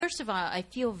First of all, I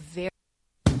feel very...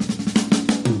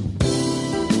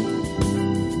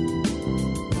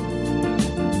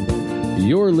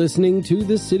 You're listening to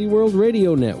the City World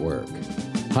Radio Network.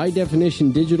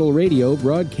 High-definition digital radio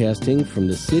broadcasting from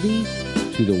the city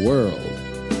to the world.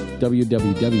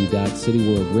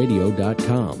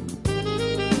 www.cityworldradio.com.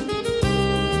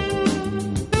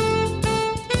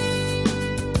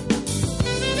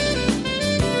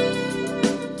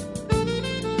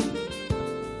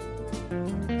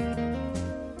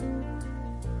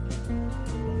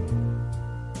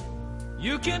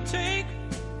 You can take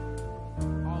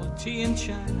all the tea in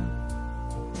China,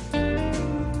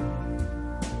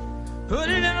 put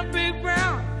it in a big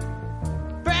brown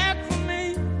bag for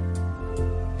me,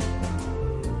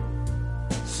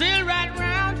 sail right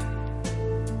round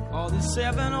all the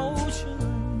 7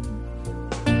 oceans,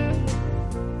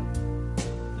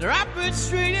 drop it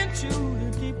straight into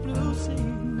the deep blue sea.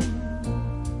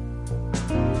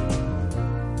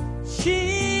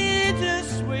 She's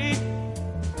as sweet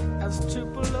as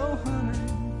Tupelo honey.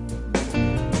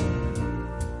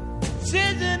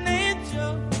 She's an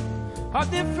angel of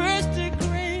the first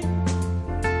degree.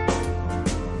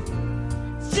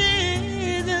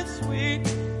 She's as sweet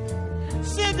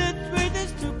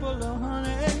as Tupelo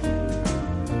honey.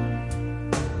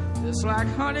 Just like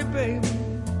honey, baby,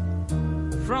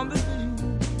 from the dew.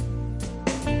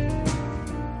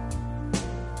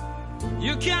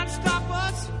 You can't stop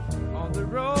us on the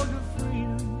road to freedom.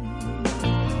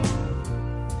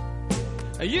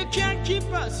 You can't keep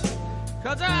us,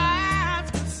 'cause our eyes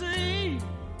can see.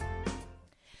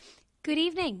 Good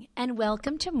evening, and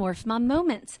welcome to Morph Mom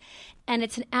Moments. And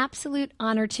it's an absolute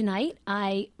honor tonight.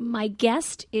 My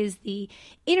guest is the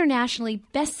internationally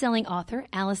best-selling author,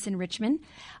 Alison Richman.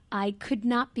 I could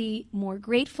not be more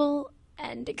grateful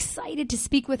and excited to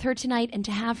speak with her tonight and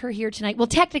to have her here tonight. Well,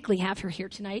 technically have her here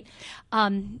tonight.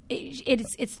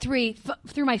 It's through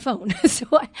my phone, so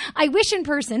I wish in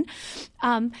person.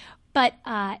 But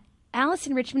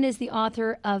Alison Richman is the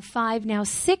author of 5, now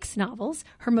 6 novels.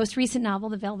 Her most recent novel,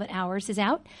 The Velvet Hours, is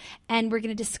out. And we're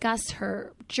going to discuss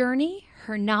her journey,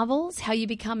 her novels, how you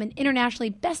become an internationally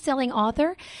best-selling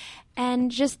author,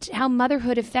 and just how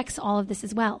motherhood affects all of this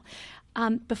as well.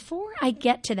 Before I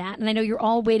get to that, and I know you're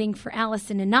all waiting for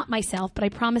Alison and not myself, but I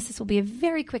promise this will be a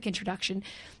very quick introduction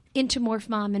into Morph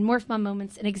Mom and Morph Mom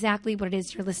Moments and exactly what it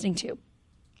is you're listening to.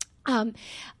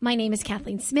 My name is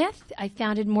Kathleen Smith. I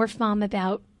founded Morph Mom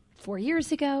about 4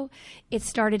 years ago. It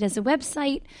started as a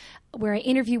website where I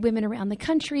interview women around the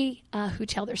country who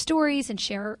tell their stories and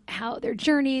share how their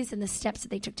journeys and the steps that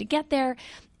they took to get there,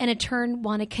 and in turn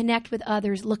want to connect with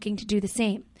others looking to do the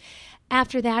same.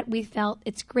 After that, we felt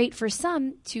it's great for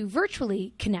some to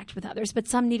virtually connect with others, but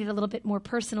some needed a little bit more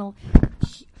personal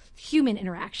human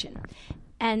interaction.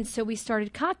 And so we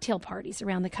started cocktail parties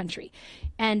around the country.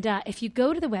 And if you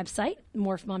go to the website,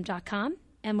 morphmom.com,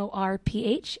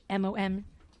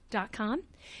 morphmom.com,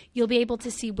 you'll be able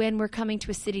to see when we're coming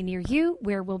to a city near you,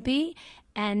 where we'll be,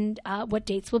 and what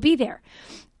dates will be there.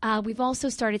 We've also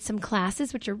started some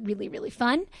classes, which are really, really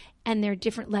fun, and they're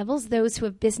different levels. Those who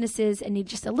have businesses and need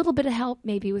just a little bit of help,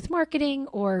 maybe with marketing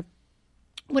or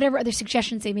whatever other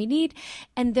suggestions they may need,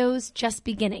 and those just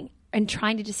beginning and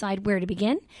trying to decide where to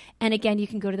begin. And again, you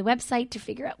can go to the website to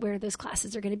figure out where those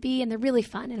classes are going to be, and they're really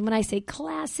fun. And when I say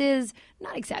classes,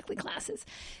 not exactly classes,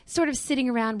 sort of sitting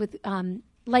around with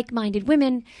like-minded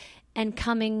women and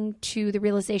coming to the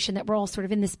realization that we're all sort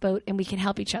of in this boat and we can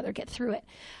help each other get through it.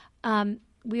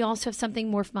 We also have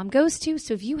something Morph Mom Goes To.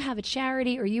 So if you have a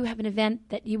charity or you have an event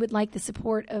that you would like the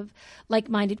support of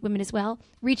like-minded women as well,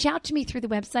 reach out to me through the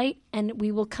website and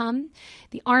we will come.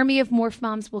 The army of Morph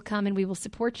Moms will come and we will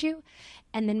support you.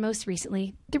 And then most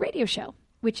recently, the radio show,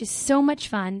 which is so much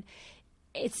fun.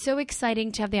 It's so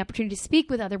exciting to have the opportunity to speak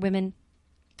with other women,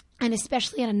 and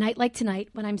especially on a night like tonight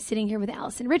when I'm sitting here with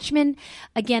Alison Richman,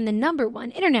 again, the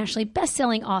 #1 internationally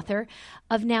best-selling author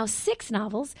of now 6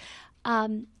 novels.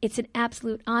 It's an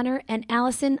absolute honor. And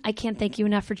Alison, I can't thank you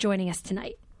enough for joining us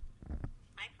tonight.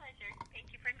 My pleasure.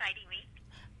 Thank you for inviting me.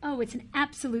 Oh, it's an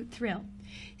absolute thrill.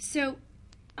 So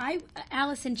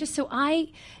Alison, just so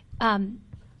I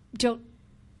don't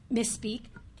misspeak,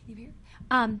 can you hear?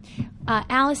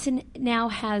 Alison now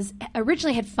has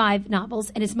originally had 5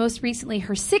 novels, and is most recently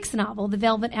her 6th novel, The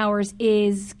Velvet Hours,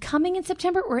 is coming in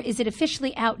September, or is it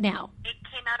officially out now? It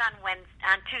came out on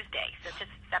Tuesday, so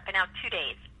just stepping out 2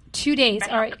 days. 2 days,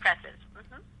 all right. The presses.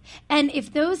 Mm-hmm. And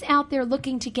if those out there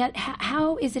looking to get,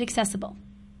 how is it accessible?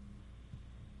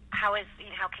 How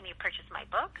can you purchase my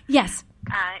book? Yes.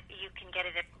 You can get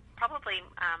it at probably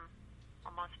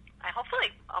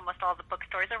hopefully almost all the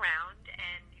bookstores around,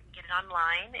 and you can get it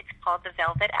online. It's called The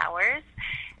Velvet Hours,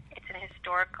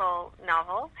 historical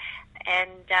novel, and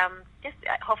just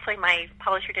hopefully my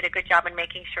publisher did a good job in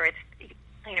making sure it's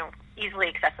easily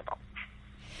accessible.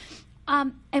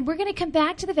 And we're going to come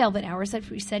back to The Velvet Hours, that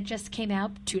we said just came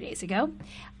out 2 days ago.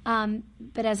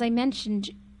 But as I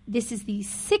mentioned, this is the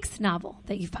 6th novel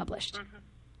that you've published. Mm-hmm.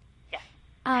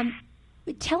 Yes.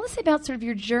 Tell us about sort of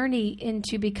your journey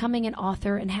into becoming an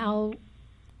author and how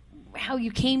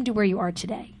you came to where you are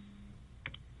today.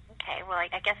 Okay, well,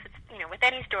 I guess it's, with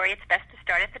any story, it's best to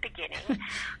start at the beginning.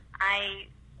 I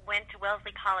went to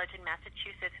Wellesley College in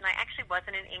Massachusetts, and I actually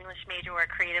wasn't an English major or a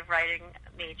creative writing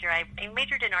major. I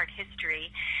majored in art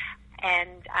history,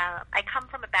 and I come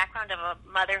from a background of a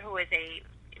mother who is a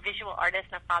visual artist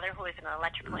and a father who is an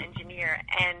electrical engineer,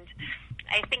 and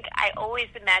I think I always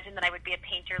imagined that I would be a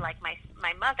painter like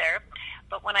my mother,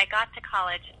 but when I got to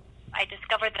college, I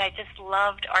discovered that I just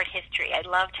loved art history. I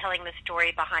loved telling the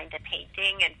story behind a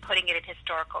painting and putting it in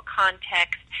historical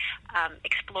context,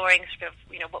 exploring sort of,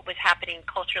 what was happening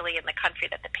culturally in the country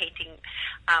that the painting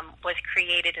was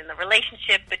created, and the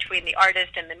relationship between the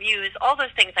artist and the muse. All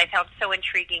those things I found so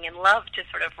intriguing and loved to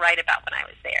sort of write about when I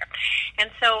was there. And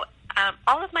so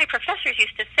all of my professors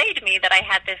used to say to me that I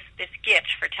had this gift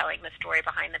for telling the story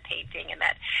behind the painting, and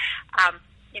that,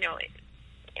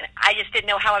 I just didn't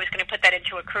know how I was going to put that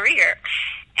into a career.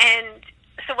 And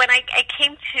so when I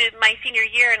came to my senior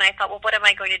year and I thought, well, what am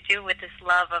I going to do with this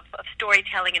love of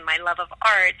storytelling and my love of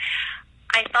art,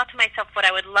 I thought to myself, what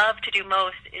I would love to do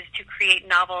most is to create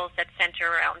novels that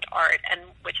center around art, and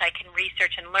which I can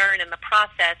research and learn in the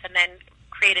process, and then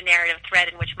create a narrative thread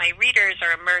in which my readers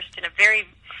are immersed in a very,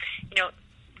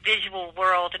 visual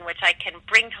world in which I can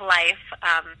bring to life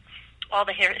all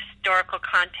the historical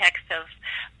context of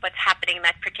what's happening in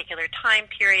that particular time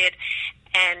period.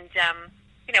 And,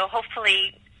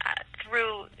 hopefully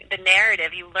through the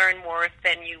narrative, you learn more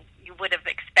than you would have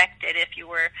expected if you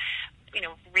were,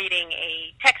 reading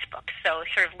a textbook. So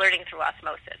sort of learning through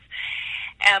osmosis.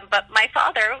 But my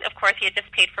father, of course, he had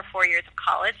just paid for 4 years of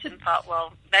college and thought,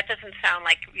 well, that doesn't sound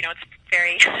like, it's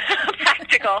very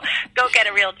practical. Go get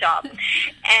a real job.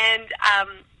 And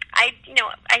I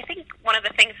think one of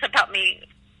the things about me,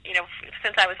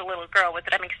 since I was a little girl, was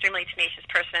that I'm an extremely tenacious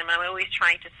person, and I'm always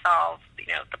trying to solve,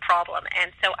 the problem.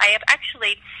 And so I have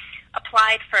actually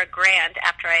applied for a grant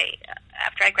after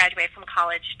I graduated from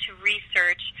college to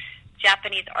research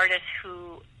Japanese artists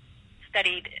who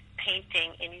studied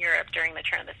painting in Europe during the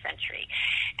turn of the century.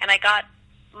 And I got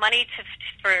money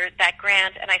for that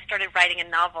grant, and I started writing a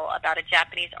novel about a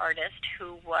Japanese artist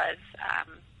who was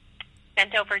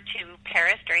sent over to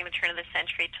Paris during the turn of the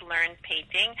century to learn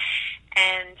painting,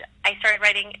 and I started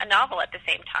writing a novel at the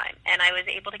same time, and I was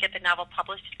able to get the novel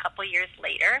published a couple of years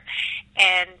later,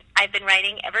 and I've been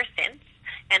writing ever since.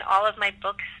 And all of my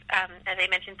books, as I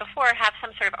mentioned before, have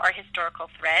some sort of art historical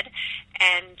thread,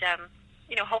 and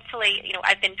hopefully,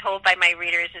 I've been told by my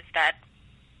readers is that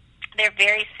they're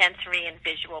very sensory and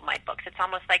visual, my books. It's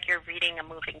almost like you're reading a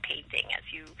moving painting as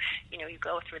you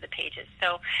go through the pages.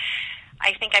 So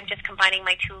I think I'm just combining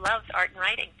my two loves, art and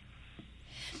writing.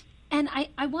 And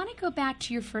I want to go back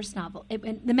to your first novel,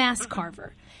 The Mask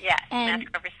Carver. Yes,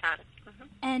 Mask Carver's Son. Mm-hmm.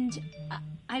 And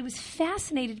I was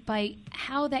fascinated by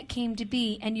how that came to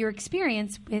be and your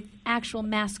experience with actual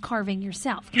mask carving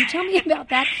yourself. Can you tell me about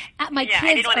that? My kids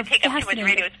I didn't want to take up too much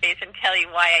radio space and tell you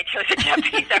why I chose a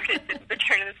Japanese artist in the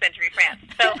turn of the century France.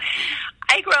 So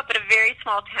I grew up in a very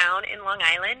small town in Long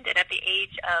Island, and at the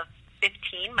age of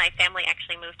 15, my family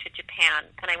actually moved to Japan,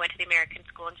 and I went to the American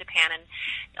school in Japan. And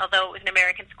although it was an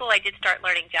American school, I did start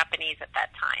learning Japanese at that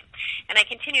time. And I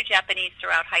continued Japanese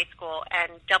throughout high school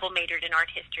and double majored in art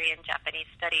history and Japanese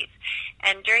studies.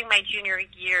 And during my junior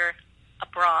year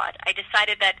abroad, I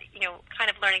decided that, kind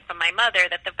of learning from my mother,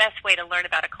 that the best way to learn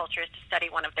about a culture is to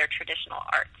study one of their traditional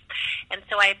arts. And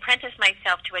so I apprenticed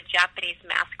myself to a Japanese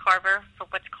mask carver for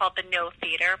what's called the No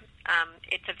Theater.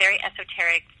 It's a very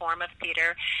esoteric form of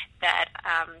theater that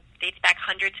dates back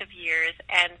hundreds of years,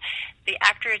 and the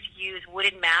actors use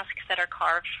wooden masks that are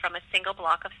carved from a single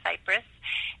block of cypress,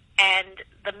 and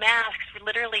the masks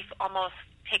literally almost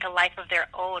take a life of their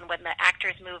own. When the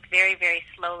actors move very, very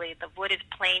slowly, the wood is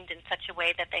planed in such a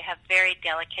way that they have very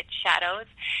delicate shadows,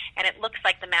 and it looks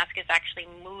like the mask is actually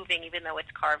moving even though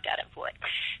it's carved out of wood.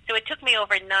 So it took me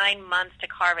over 9 months to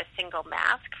carve a single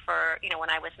mask for, when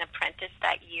I was an apprentice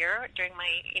that year during my,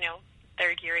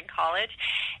 third year in college.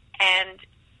 And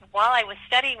while I was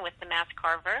studying with the mask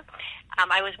carver,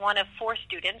 I was one of 4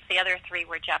 students. The other 3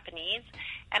 were Japanese.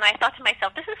 And I thought to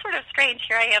myself, this is sort of strange.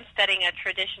 Here I am studying a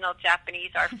traditional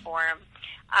Japanese art form.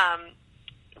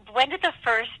 When did the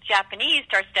first Japanese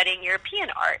start studying European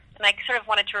art? And I sort of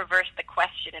wanted to reverse the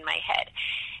question in my head.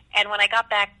 And when I got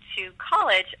back to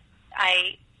college,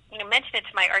 I mentioned it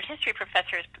to my art history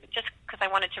professors just because I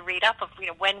wanted to read up of,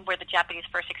 when were the Japanese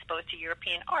first exposed to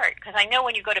European art. Because I know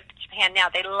when you go to Japan now,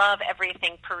 they love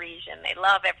everything Parisian. They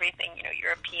love everything,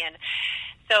 European.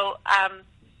 So,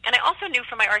 and I also knew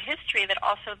from my art history that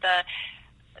also the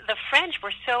French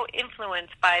were so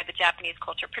influenced by the Japanese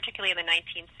culture, particularly in the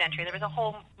 19th century. There was a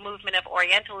whole movement of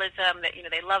Orientalism that,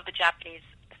 they loved the Japanese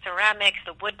ceramics,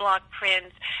 the woodblock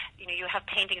prints. You have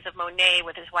paintings of Monet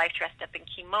with his wife dressed up in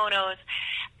kimonos.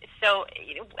 So,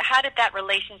 how did that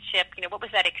relationship, what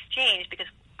was that exchange? Because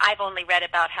I've only read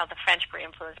about how the French were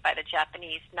influenced by the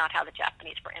Japanese, not how the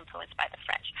Japanese were influenced by the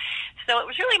French. So it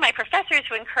was really my professors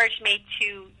who encouraged me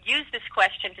to use this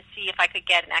question to see if I could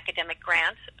get an academic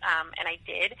grant, and I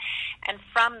did. And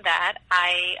from that,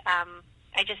 I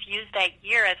just used that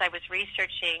year as I was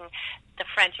researching the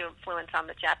French influence on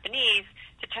the Japanese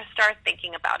to start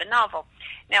thinking about a novel.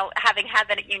 Now, having had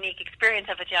that unique experience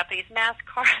of a Japanese mask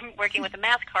carver, working with a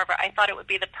mask carver, I thought it would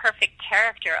be the perfect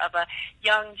character of a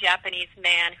young Japanese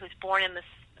man who's born in the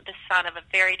son of a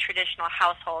very traditional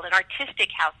household, an artistic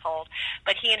household,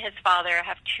 but he and his father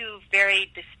have two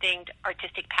very distinct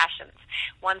artistic passions,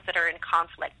 ones that are in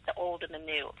conflict, the old and the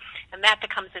new. And that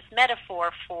becomes this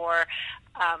metaphor for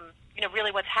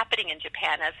really what's happening in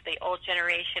Japan as the old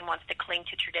generation wants to cling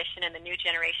to tradition and the new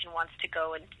generation wants to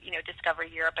go and, discover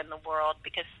Europe and the world,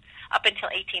 because up until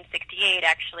 1868,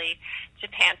 actually,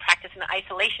 Japan practiced an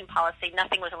isolation policy.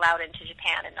 Nothing was allowed into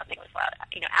Japan and nothing was allowed,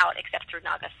 out except through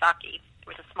Nagasaki.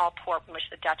 There was a small port in which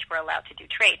the Dutch were allowed to do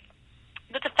trade.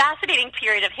 It's a fascinating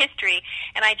period of history,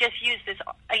 and I just use this,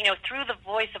 through the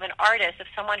voice of an artist, of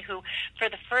someone who, for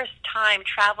the first time,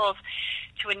 travels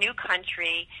to a new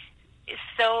country, is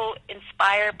so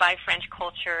inspired by French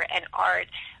culture and art,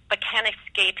 but can't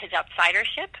escape his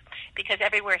outsidership, because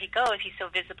everywhere he goes, he's so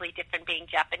visibly different being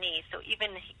Japanese. So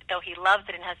even though he loves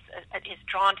it and is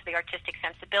drawn to the artistic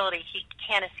sensibility, he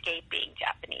can't escape being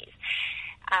Japanese.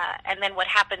 And then what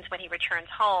happens when he returns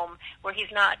home, where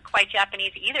he's not quite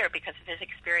Japanese either because of his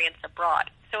experience abroad.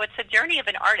 So it's a journey of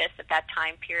an artist at that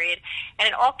time period, and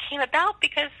it all came about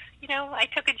because, I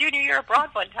took a junior year abroad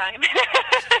one time.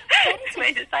 So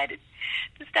I decided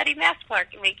to study mask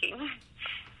making.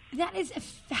 That is a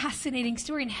fascinating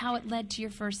story, and how it led to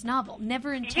your first novel.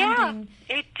 Never intending.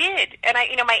 Yeah, it did. And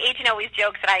my agent always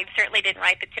jokes that I certainly didn't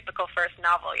write the typical first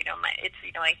novel. It's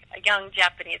a young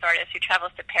Japanese artist who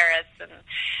travels to Paris, and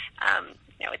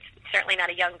it's certainly not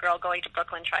a young girl going to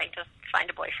Brooklyn trying to find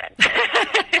a boyfriend.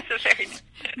 It's a very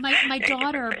my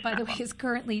daughter, by the way, is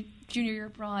currently junior year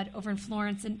abroad over in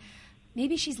Florence, and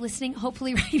maybe she's listening,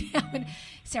 hopefully right now. And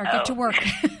Sarah, get to work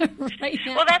right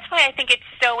now. Well, that's why I think it's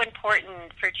so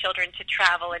important for children to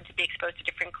travel and to be exposed to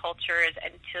different cultures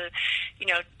and to,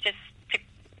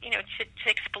 to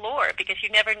explore, because you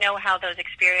never know how those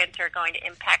experiences are going to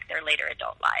impact their later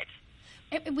adult lives.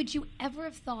 And would you ever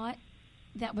have thought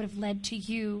that would have led to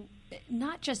you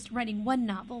not just writing one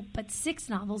novel, but 6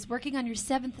 novels, working on your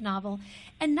 7th novel,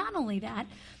 and not only that,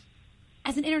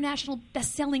 as an international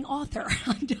best-selling author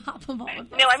on top of all of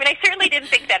this? No, I certainly didn't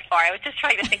think that far. I was just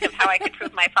trying to think of how I could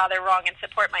prove my father wrong and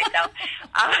support myself.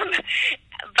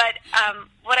 But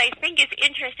what I think is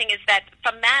interesting is that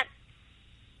from that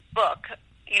book,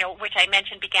 which I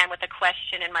mentioned began with a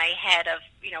question in my head of,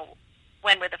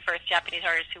 when were the first Japanese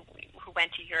artists who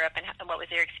went to Europe and what was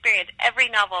their experience, every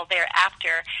novel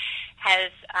thereafter has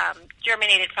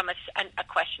germinated from a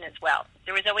question as well.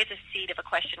 There was always a seed of a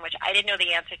question which I didn't know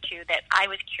the answer to, that I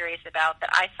was curious about, that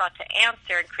I sought to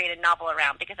answer and create a novel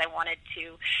around, because I wanted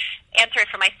to answer it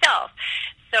for myself.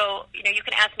 So, you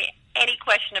can ask me any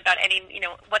question about any,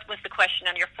 what was the question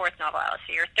on your 4th novel, Alice,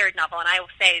 or your 3rd novel, and I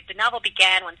will say the novel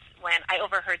began when I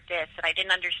overheard this, and I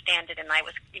didn't understand it, and I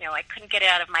was, I couldn't get it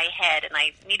out of my head, and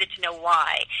I needed to know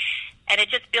why. And it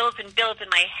just builds and builds in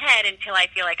my head until I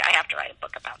feel like I have to write a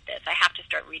book about this. I have to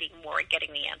start reading more and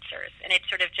getting the answers. And it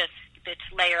sort of just, it's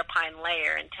layer upon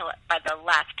layer until by the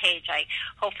last page I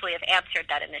hopefully have answered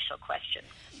that initial question.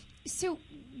 So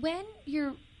when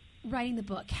you're writing the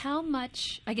book, how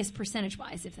much, I guess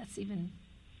percentage-wise, if that's even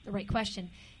the right question,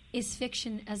 is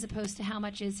fiction as opposed to how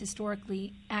much is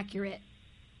historically accurate?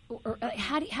 Or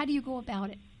how do you go about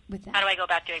it? With that? How do I go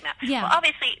about doing that? Yeah. Well,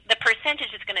 obviously, the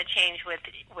percentage is going to change with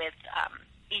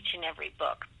each and every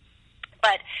book.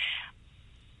 But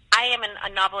I am a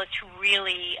novelist who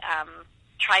really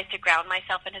tries to ground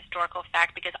myself in historical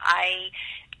fact, because I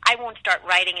won't start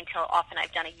writing until often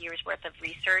I've done a year's worth of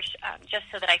research, just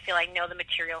so that I feel I know the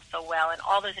material so well, and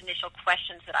all those initial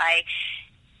questions that I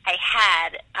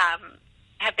had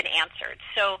have been answered.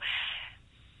 So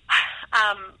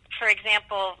For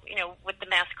example, with The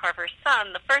Mask Carver's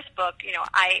Son, the first book,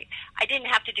 I didn't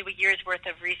have to do a year's worth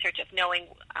of research of knowing,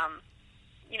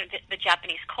 the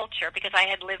Japanese culture, because I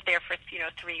had lived there for,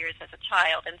 3 years as a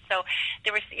child. And so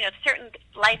there was, certain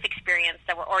life experience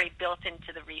that were already built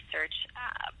into the research.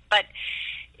 But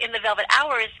in The Velvet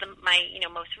Hours, my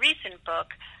most recent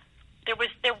book, there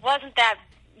wasn't that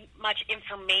much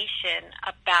information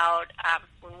about,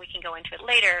 when we can go into it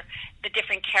later, the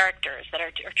different characters that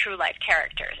are true life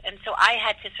characters. And so I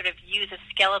had to sort of use a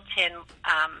skeleton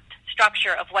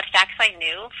structure of what facts I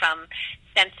knew from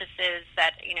censuses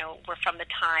that, were from the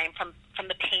time, from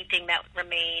the painting that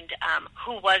remained,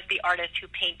 who was the artist who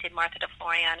painted Martha de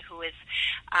Florian, who is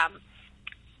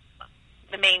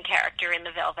the main character in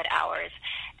The Velvet Hours,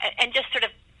 and just sort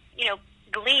of,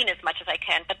 glean as much as I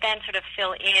can, but then sort of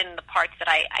fill in the parts that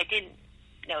I didn't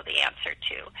know the answer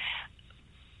to.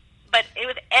 But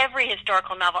with every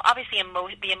historical novel, obviously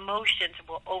the emotions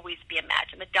will always be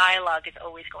imagined. The dialogue is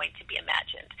always going to be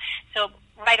imagined. So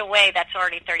right away, that's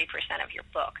already 30% of your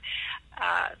book.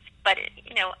 But,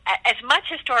 as much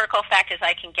historical fact as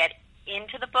I can get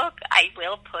into the book, I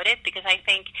will put it, because I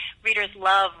think readers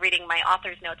love reading my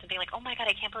author's notes and being like, oh my God,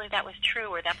 I can't believe that was true,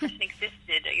 or that person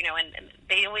existed, and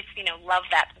they always, love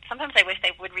that. Sometimes I wish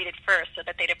they would read it first so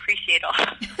that they'd appreciate all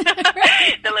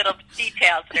the little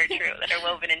details that are true, that are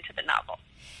woven into the novel.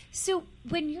 So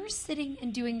when you're sitting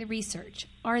and doing the research,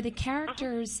 are the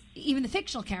characters, even the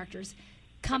fictional characters,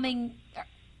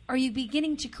 are you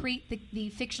beginning to create the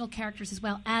fictional characters as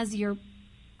well as you're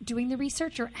doing the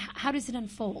research, or how does it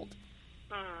unfold?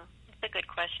 That's a good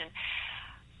question.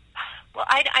 Well,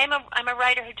 I'm a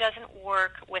writer who doesn't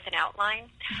work with an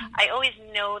outline. Mm-hmm. I always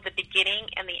know the beginning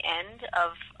and the end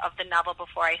of the novel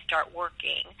before I start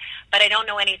working, but I don't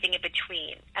know anything in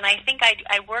between. And I think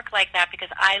I work like that because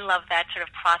I love that sort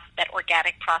of that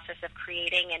organic process of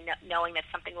creating and knowing that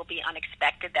something will be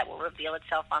unexpected that will reveal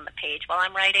itself on the page while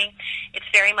I'm writing. It's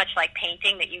very much like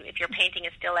painting, that if you're painting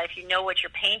a still life, you know what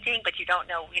you're painting, but you don't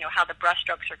know, how the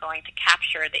brushstrokes are going to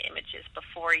capture the images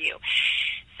before you.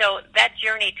 So that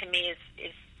journey to me is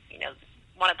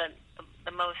one of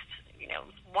the most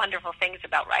wonderful things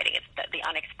about writing. It's the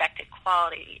unexpected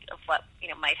quality of what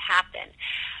might happen.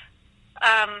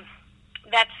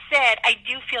 That said, I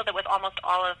do feel that with almost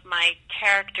all of my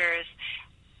characters,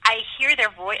 I hear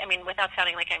their voice. I mean, without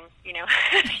sounding like I'm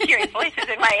hearing voices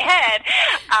in my head,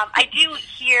 I do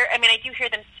hear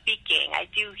them speaking. I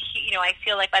do. I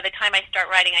feel like by the time I start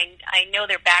writing, I know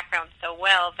their background so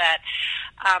well that.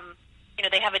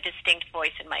 They have a distinct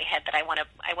voice in my head that I want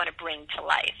to bring to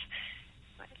life.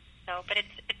 So, but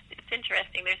it's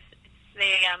interesting.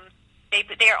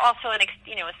 They are also a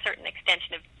certain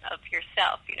extension of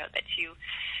yourself. That you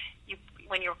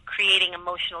when you're creating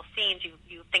emotional scenes,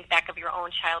 you think back of your own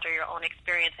child or your own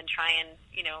experience and try and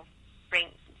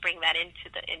bring that into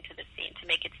the scene to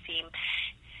make it seem.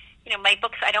 My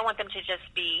books, I don't want them to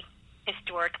just be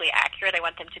historically accurate. I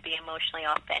want them to be emotionally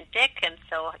authentic, and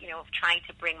so trying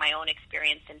to bring my own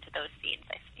experience into those scenes,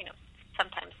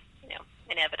 sometimes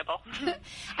inevitable.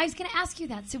 I was going to ask you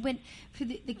that. So when for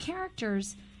the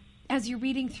characters, as you're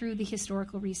reading through the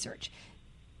historical research,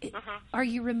 are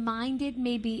you reminded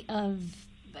maybe of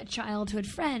a childhood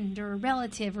friend or a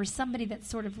relative or somebody that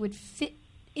sort of would fit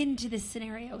into this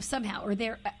scenario somehow, or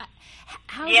there?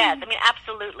 Yes,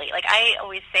 absolutely. Like I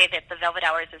always say that The Velvet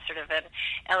Hours is sort of an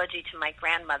elegy to my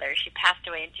grandmother. She passed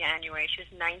away in January. She was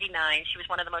 99. She was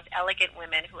one of the most elegant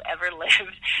women who ever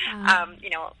lived.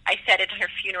 I said at her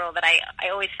funeral that I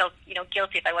always felt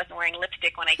guilty if I wasn't wearing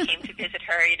lipstick when I came to visit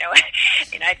her.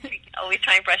 I'd always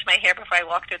try and brush my hair before I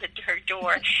walked through her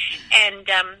door. And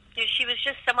she was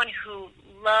just someone who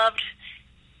loved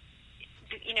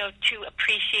to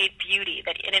appreciate beauty,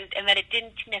 and that it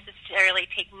didn't necessarily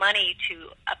take money to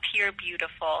appear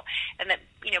beautiful, and that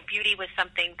beauty was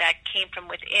something that came from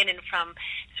within and from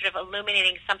sort of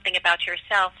illuminating something about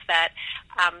yourself that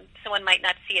someone might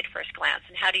not see at first glance.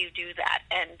 And how do you do that?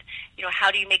 And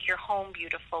how do you make your home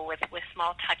beautiful with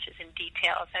small touches and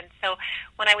details? And so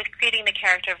when I was creating the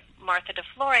character of Martha de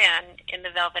Florian in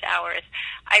The Velvet Hours,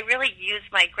 I really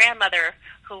used my grandmother,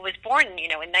 who was born in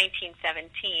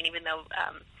 1917, even though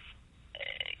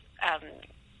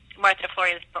Martha de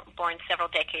Florian was born several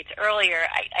decades earlier.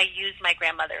 I used my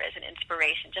grandmother as an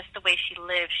inspiration, just the way she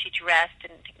lived, she dressed,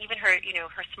 and even her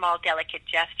her small delicate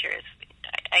gestures.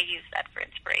 I use that for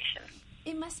inspiration.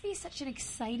 It must be such an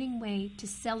exciting way to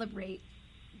celebrate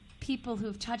people who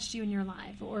have touched you in your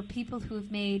life, or people who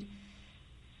have made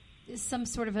some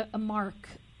sort of a mark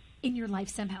in your life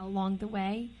somehow along the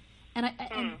way.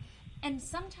 And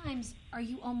sometimes, are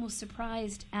you almost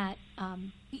surprised at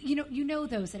you know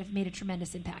those that have made a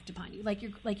tremendous impact upon you, like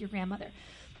your grandmother.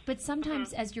 But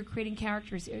sometimes as you're creating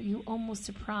characters, are you almost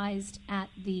surprised at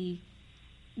the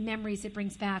memories it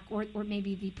brings back, or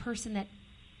maybe the person that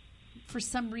for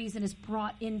some reason is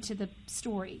brought into the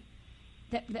story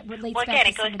that relates well, back again,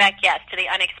 to it goes back, yes, to the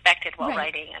unexpected while Right.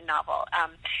 writing a novel.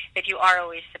 That you are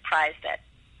always surprised that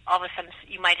all of a sudden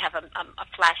you might have a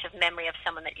flash of memory of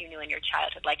someone that you knew in your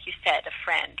childhood, like you said, a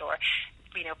friend, or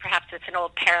perhaps it's an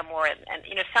old paramour, and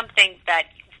something that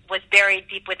was buried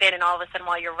deep within, and all of a sudden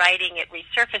while you're writing it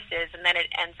resurfaces, and then it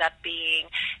ends up being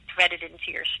threaded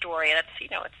into your story. That's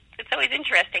it's always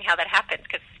interesting how that happens,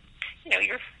 because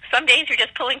some days you're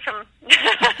just pulling from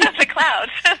the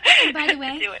clouds. And by the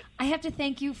way, I have to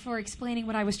thank you for explaining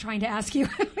what I was trying to ask you.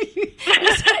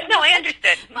 No, I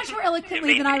understood. Much more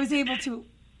eloquently than I was able to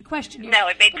question you. No,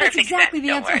 it made perfect exactly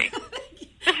sense. The Don't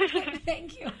answer. worry.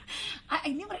 Thank you. I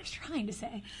knew what I was trying to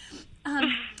say.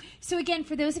 So again,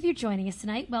 for those of you joining us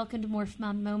tonight, welcome to Morph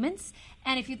Mom Moments.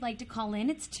 And if you'd like to call in,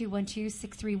 it's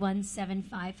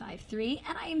 212-631-7553.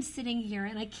 And I am sitting here,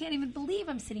 and I can't even believe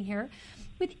I'm sitting here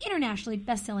with internationally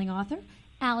best-selling author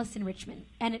Allison Richmond.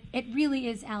 And it really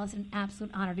is, Allison, an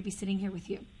absolute honor to be sitting here with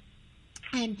you.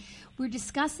 And we're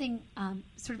discussing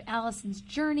sort of Allison's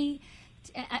journey,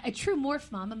 a true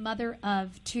morph mom, a mother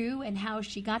of two, and how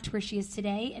she got to where she is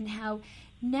today, and how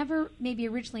never maybe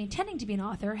originally intending to be an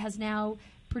author has now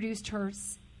produced her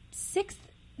sixth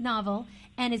novel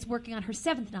and is working on her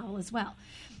seventh novel as well.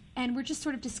 And we're just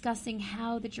sort of discussing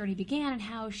how the journey began and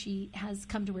how she has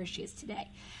come to where she is today.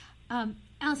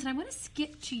 Allison, I want to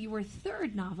skip to your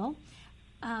third novel,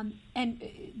 and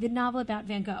the novel about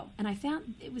Van Gogh. And I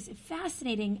found it was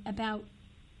fascinating about,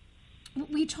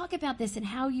 we talk about this and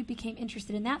how you became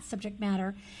interested in that subject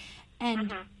matter.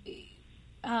 And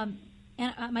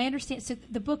my understanding, so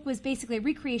the book was basically a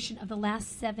recreation of the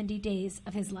last 70 days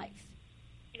of his life.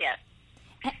 Yes.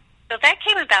 So that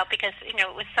came about because, it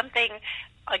was something,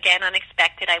 again,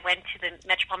 unexpected. I went to the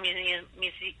Metropolitan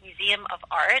Museum of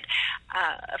Art.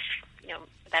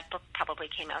 That book probably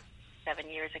came out 7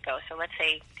 years ago, so let's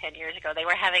say 10 years ago. They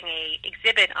were having a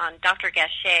exhibit on Dr.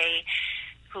 Gachet,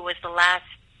 who was the last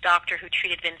doctor who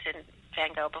treated Vincent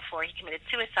Van Gogh before he committed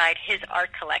suicide, his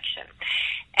art collection.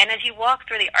 And as you walk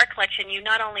through the art collection, you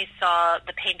not only saw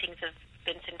the paintings of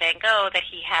Vincent Van Gogh that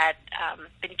he had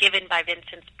been given by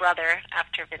Vincent's brother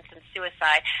after Vincent's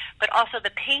suicide, but also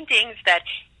the paintings that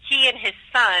he and his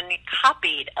son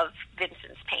copied of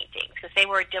Vincent's paintings, because they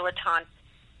were dilettante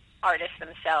artists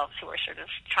themselves who were sort of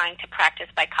trying to practice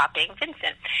by copying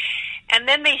Vincent. And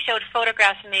then they showed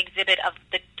photographs in the exhibit of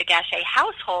the Gachet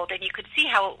household, and you could see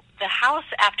how the house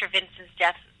after Vincent's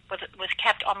death was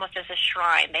kept almost as a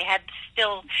shrine. They had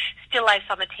still lifes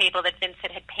on the table that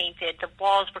Vincent had painted. The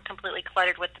walls were completely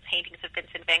cluttered with the paintings of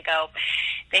Vincent Van Gogh.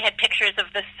 They had pictures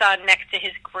of the son next to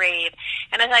his grave.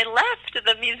 And as I left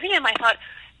the museum, I thought,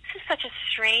 this is such a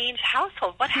strange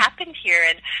household. What happened here?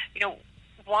 And,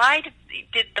 why did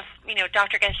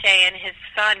Dr. Gachet and his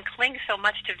son cling so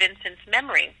much to Vincent's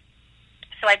memory?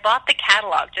 So I bought the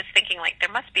catalog just thinking,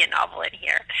 there must be a novel in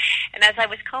here. And as I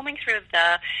was combing through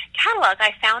the catalog,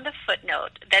 I found a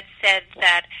footnote that said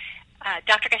that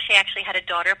Dr. Gachet actually had a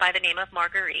daughter by the name of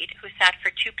Marguerite who sat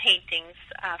for two paintings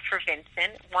for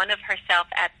Vincent, one of herself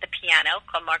at the piano,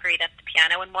 called Marguerite at the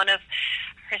piano, and one of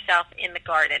herself in the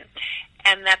garden.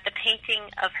 And that the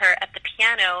painting of her at the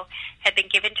piano had been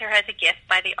given to her as a gift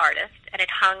by the artist, and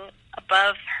it hung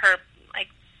above her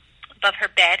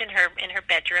bed in her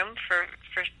bedroom for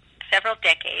several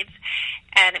decades,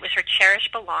 and it was her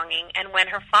cherished belonging. And when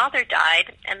her father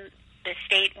died and the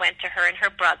estate went to her and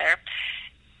her brother,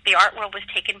 the art world was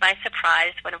taken by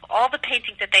surprise when, of all the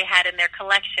paintings that they had in their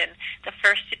collection, the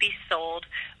first to be sold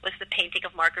was the painting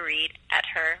of Marguerite at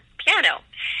her piano.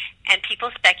 And people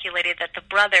speculated that the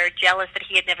brother, jealous that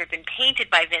he had never been painted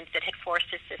by Vincent, had forced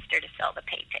his sister to sell the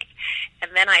painting.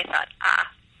 And then I thought, I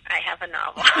have a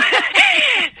novel.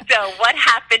 So what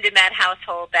happened in that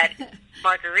household that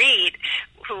Marguerite,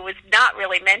 who was not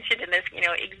really mentioned in this,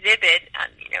 exhibit,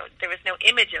 there was no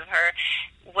image of her,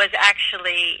 was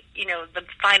actually, the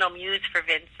final muse for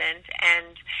Vincent.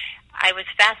 And I was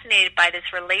fascinated by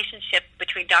this relationship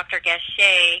between Dr.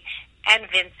 Gachet and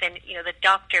Vincent, the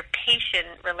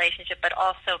doctor-patient relationship, but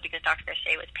also because Dr.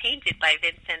 Gachet was painted by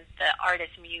Vincent, the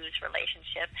artist-muse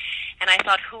relationship. And I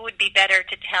thought, who would be better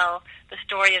to tell the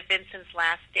story of Vincent's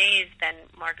last days than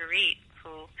Marguerite,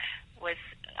 who was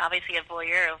obviously a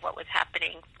voyeur of what was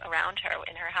happening around her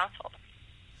in her household.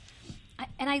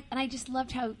 And I just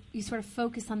loved how you sort of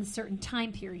focus on the certain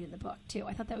time period in the book, too.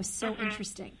 I thought that was so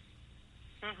interesting.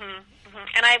 And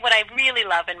what I really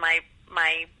love in my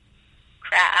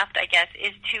craft, I guess,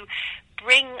 is to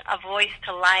bring a voice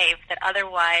to life that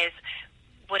otherwise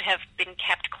would have been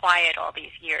kept quiet all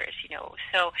these years, you know.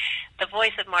 So the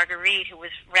voice of Marguerite, who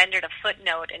was rendered a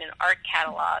footnote in an art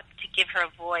catalog, to give her a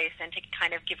voice and to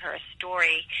kind of give her a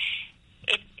story,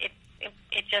 it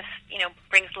just, you know,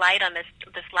 brings light on this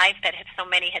life that so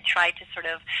many had tried to sort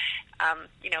of,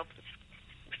 you know,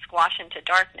 squash into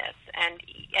darkness. And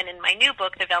in my new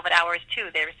book, The Velvet Hours, too,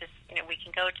 there's this, you know, we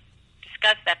can go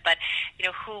discuss that, but, you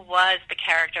know, who was the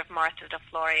character of Martha de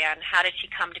Floria, and how did she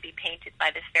come to be painted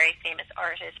by this very famous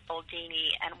artist,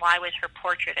 Boldini, and why was her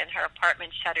portrait in her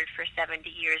apartment shuttered for 70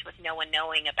 years with no one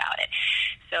knowing about it?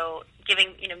 So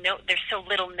giving, you know, there's so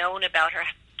little known about her,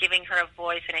 giving her a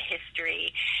voice and a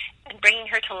history and bringing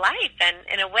her to life. And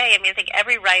in a way, I mean, I think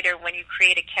every writer, when you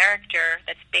create a character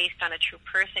that's based on a true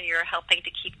person, you're helping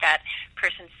to keep that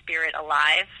person's spirit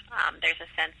alive. There's a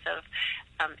sense of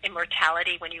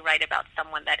immortality when you write about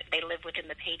someone that they live within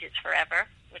the pages forever,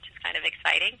 which is kind of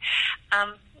exciting.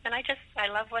 And I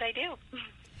love what I do.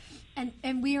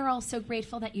 And we are all so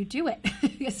grateful that you do it.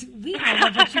 Yes, we all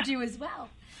love what you do as well.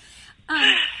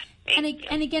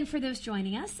 And again, for those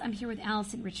joining us, I'm here with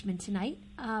Alison Richmond tonight.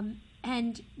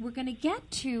 And we're going to get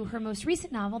to her most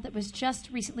recent novel that was just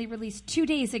recently released 2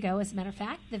 days ago, as a matter of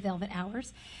fact, The Velvet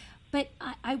Hours. But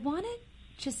I wanted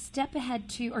to step back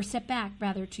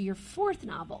to your fourth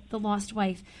novel, The Lost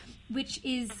Wife, which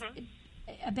is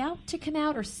about to come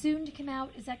out or soon to come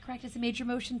out. Is that correct? As a major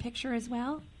motion picture as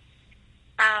well?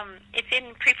 It's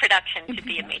in pre-production to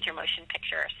be a major motion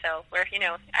picture. So we're, you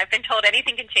know, I've been told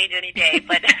anything can change any day,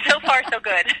 but so far so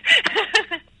good.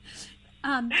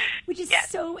 Which is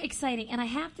so exciting. And I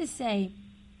have to say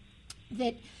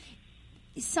that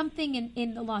something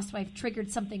in The Lost Wife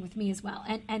triggered something with me as well.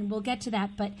 And we'll get to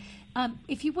that. But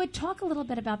if you would talk a little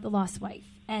bit about The Lost Wife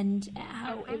and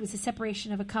how it was a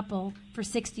separation of a couple for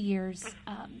 60 years,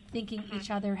 thinking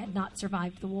each other had not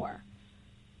survived the war.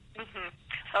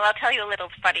 Well, I'll tell you a little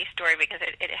funny story because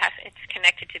it's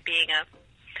connected to being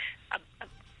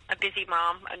a busy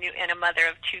mom and a mother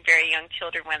of two very young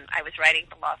children when I was writing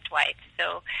The Lost Wife.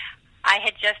 So I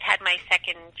had just had my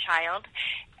second child,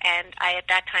 and I at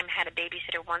that time had a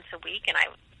babysitter once a week, and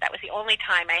that was the only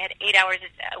time. I had 8 hours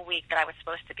a week that I was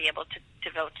supposed to be able to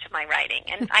devote to my writing.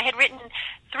 And I had written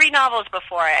 3 novels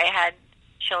before I had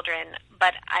children,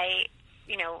 but I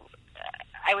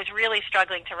was really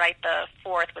struggling to write the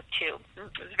fourth with 2.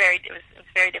 It was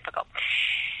very difficult.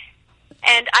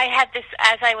 And I had this,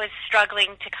 as I was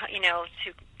struggling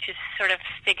to sort of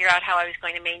figure out how I was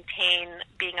going to maintain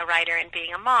being a writer and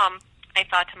being a mom, I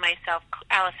thought to myself,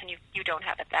 Alison, you don't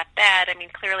have it that bad. I mean,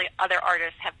 clearly other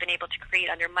artists have been able to create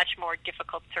under much more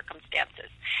difficult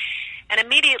circumstances. And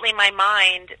immediately my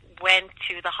mind went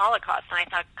to the Holocaust, and I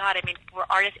thought, God, I mean, were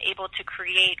artists able to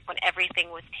create when everything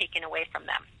was taken away from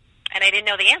them? And I didn't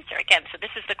know the answer, again. So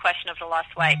this is the question of The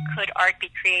Lost Wife. Could art be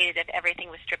created if everything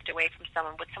was stripped away from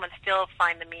someone? Would someone still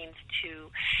find the means to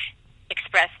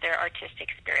express their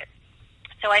artistic spirit?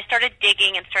 So I started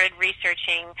digging and started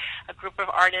researching a group of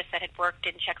artists that had worked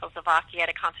in Czechoslovakia at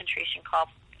a concentration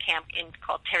camp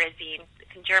called Terezín.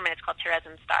 In German, it's called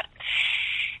Theresienstadt.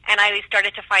 And I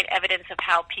started to find evidence of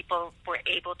how people were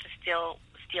able to still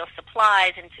steal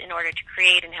supplies in order to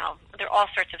create, and how there are all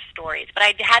sorts of stories. But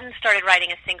I hadn't started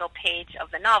writing a single page of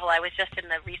the novel. I was just in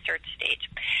the research stage.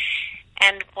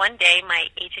 And one day my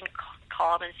agent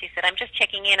called and she said, I'm just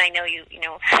checking in. I know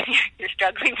you're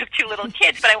struggling with 2 little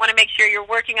kids, but I want to make sure you're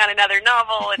working on another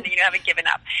novel and you haven't given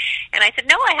up. And I said,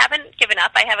 no, I haven't given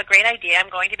up. I have a great idea. I'm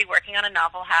going to be working on a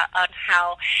novel on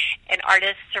how an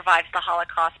artist survives the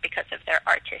Holocaust because of their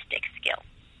artistic skill.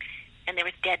 And there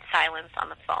was dead silence on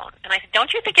the phone. And I said,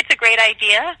 don't you think it's a great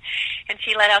idea? And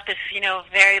she let out this,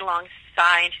 very long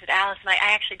sigh, and she said, Alison, I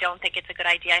actually don't think it's a good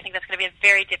idea. I think that's going to be a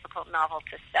very difficult novel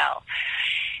to sell.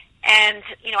 And,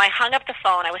 I hung up the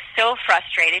phone. I was so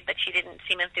frustrated, but she didn't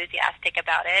seem enthusiastic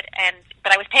about it.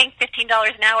 But I was paying $15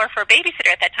 an hour for a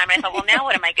babysitter at that time. And I thought, well, now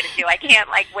what am I going to do? I can't,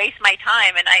 waste my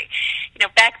time. And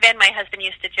back then my husband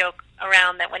used to joke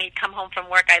around that when he'd come home from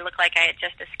work, I looked like I had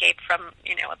just escaped from,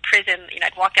 a prison.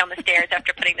 I'd walk down the stairs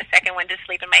after putting the second one to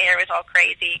sleep, and my hair was all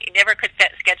crazy. I never could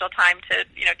schedule time to,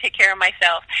 take care of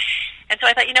myself. And so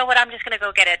I thought, you know what, I'm just going to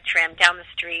go get a trim down the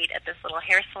street at this little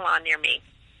hair salon near me.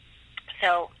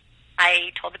 So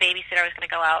I told the babysitter I was going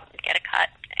to go out and get a cut,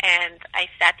 and I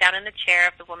sat down in the chair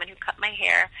of the woman who cut my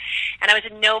hair, and I was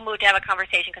in no mood to have a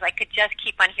conversation because I could just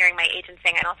keep on hearing my agent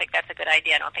saying, I don't think that's a good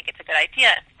idea, I don't think it's a good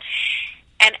idea.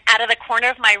 And out of the corner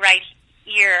of my right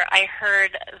ear, I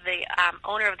heard the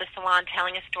owner of the salon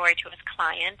telling a story to his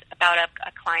client about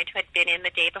a client who had been in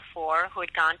the day before, who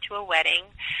had gone to a wedding,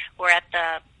 where at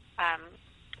the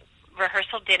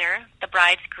rehearsal dinner, the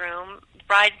bride's groom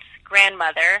bride's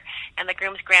grandmother and the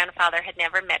groom's grandfather had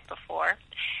never met before.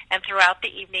 And throughout the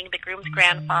evening, the groom's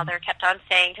grandfather kept on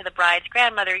saying to the bride's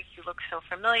grandmother, "You look so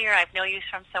familiar. I know you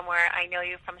from somewhere. I know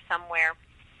you from somewhere."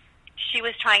 She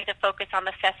was trying to focus on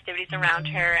the festivities around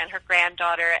her and her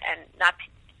granddaughter and not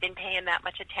been paying that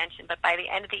much attention. But by the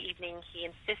end of the evening, he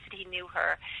insisted he knew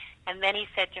her. And then he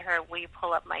said to her, "Will you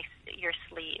pull up your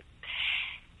sleeve?"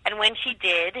 And when she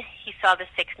did, he saw the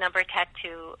 6-number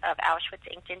tattoo of Auschwitz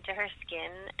inked into her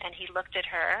skin, and he looked at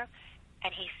her,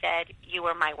 and he said, "You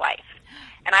are my wife."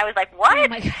 And I was like, "What?" Oh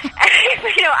my God.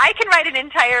 I can write an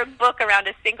entire book around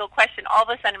a single question. All of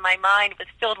a sudden, my mind was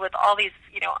filled with all these,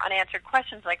 unanswered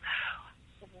questions, like,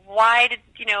 why did,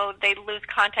 they lose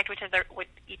contact with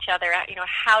each other?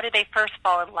 How did they first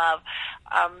fall in love?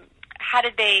 How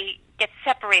did they get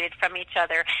separated from each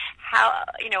other?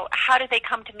 How did they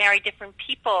come to marry different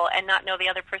people and not know the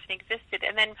other person existed?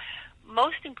 And then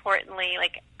most importantly,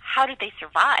 how did they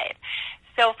survive?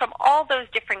 So from all those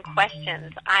different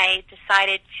questions, I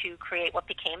decided to create what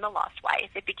became The Lost Wife.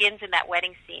 It begins in that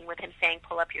wedding scene with him saying,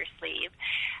 "Pull up your sleeve,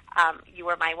 you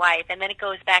are my wife." And then it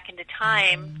goes back into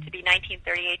time to be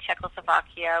 1938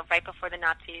 Czechoslovakia, right before the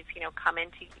Nazis, come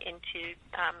into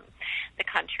the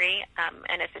country.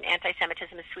 And as an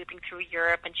anti-Semitism is sweeping through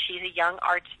Europe, and she's a young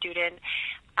art student.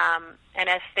 And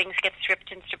as things get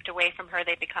stripped away from her,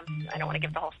 they become, I don't want to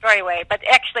give the whole story away, but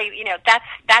actually,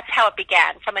 that's how it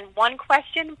began. From one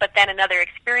question, but then another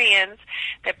experience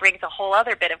that brings a whole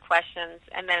other bit of questions,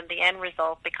 and then the end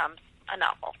result becomes a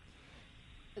novel.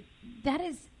 That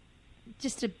is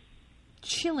just a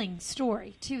chilling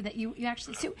story, too, that you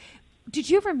actually... So, did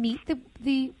you ever meet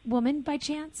the woman by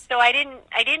chance? So I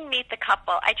didn't meet the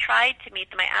couple. I tried to meet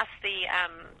them. I asked the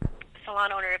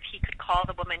salon owner if he could call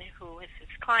the woman who was his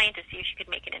client to see if she could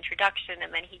make an introduction,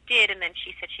 and then he did, and then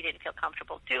she said she didn't feel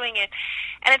comfortable doing it.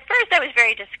 And at first I was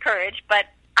very discouraged, but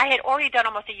I had already done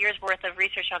almost a year's worth of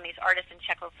research on these artists in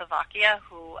Czechoslovakia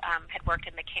who had worked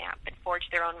in the camp and forged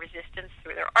their own resistance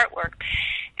through their artwork.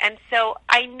 And so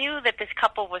I knew that this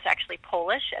couple was actually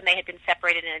Polish, and they had been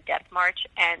separated in a death march,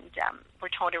 and were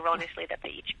told erroneously that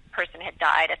each person had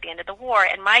died at the end of the war.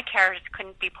 And my characters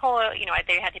couldn't be Polish,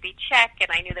 they had to be Czech, and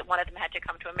I knew that one of them had to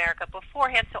come to America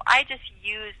beforehand. So I just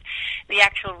used the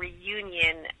actual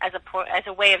reunion as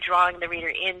a way of drawing the reader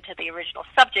into the original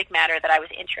subject matter that I was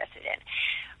interested in.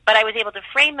 But I was able to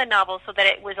frame the novel so that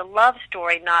it was a love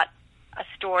story, not a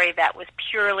story that was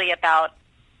purely about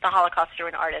the Holocaust through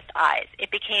an artist's eyes. It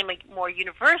became a more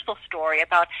universal story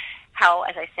about how,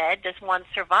 as I said, does one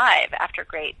survive after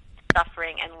great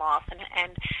suffering and loss,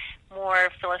 and more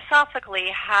philosophically,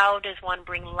 how does one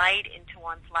bring light into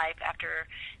one's life after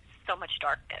so much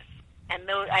darkness? And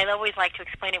I always like to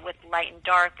explain it with light and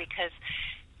dark, because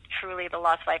truly The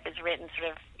Lost Wife is written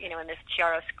sort of, in this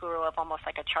chiaroscuro of almost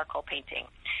like a charcoal painting.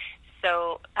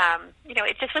 So,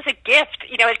 it just was a gift.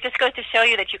 It just goes to show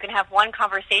you that you can have one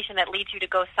conversation that leads you to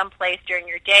go someplace during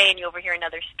your day, and you overhear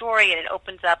another story, and it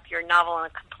opens up your novel in a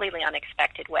completely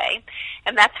unexpected way.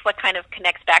 And that's what kind of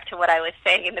connects back to what I was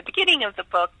saying in the beginning of the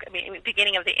book,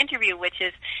 beginning of the interview, which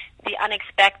is the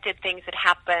unexpected things that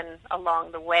happen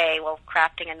along the way while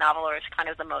crafting a novel is kind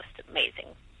of the most amazing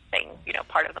thing,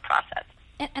 part of the process.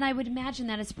 And I would imagine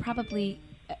that is probably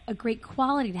a great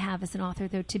quality to have as an author,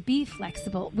 though, to be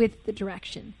flexible with the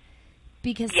direction,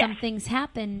 because some things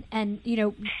happen, and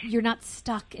you're not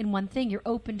stuck in one thing. You're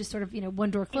open to sort of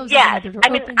one door closes, another door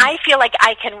opens. I feel like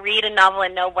I can read a novel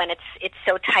and know when it's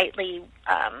so tightly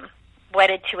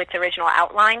wedded to its original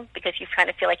outline, because you kind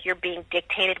of feel like you're being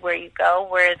dictated where you go.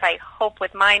 Whereas I hope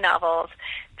with my novels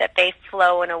that they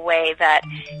flow in a way that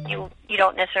you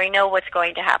don't necessarily know what's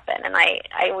going to happen. And I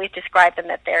always describe them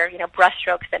that they're,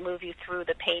 brushstrokes that move you through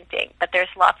the painting. But there's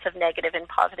lots of negative and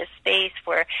positive space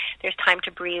where there's time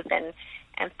to breathe and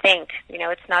think.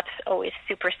 It's not always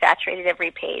super saturated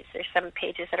every page. There's some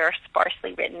pages that are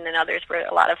sparsely written and others where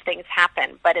a lot of things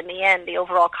happen. But in the end, the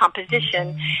overall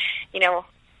composition,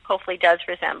 hopefully does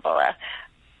resemble a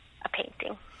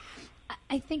painting.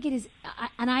 I think it is,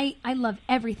 and I love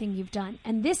everything you've done.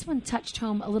 And this one touched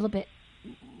home a little bit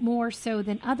more so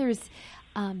than others.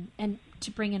 And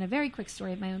to bring in a very quick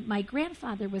story of my own, my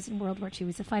grandfather was in World War II. He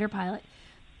was a fighter pilot,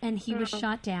 and he was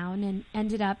shot down and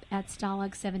ended up at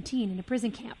Stalag 17 in a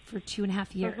prison camp for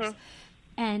 2.5 years.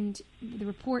 And the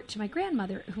report to my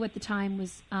grandmother, who at the time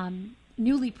was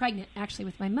newly pregnant, actually,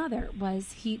 with my mother,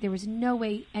 was there was no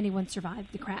way anyone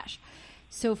survived the crash.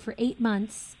 So for 8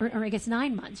 months, or I guess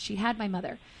 9 months, she had my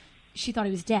mother. She thought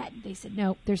he was dead. They said,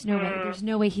 no, there's no way. There's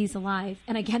no way he's alive.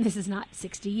 And again, this is not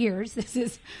 60 years. This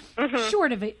is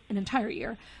short of an entire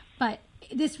year. But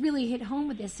this really hit home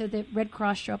with this. So the Red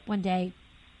Cross showed up one day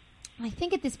I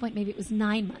think at this point maybe it was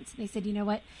 9 months. And they said, you know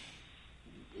what?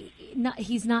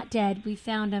 He's not dead. We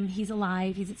found him. He's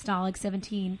alive. He's at Stalag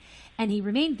 17. And he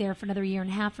remained there for another year and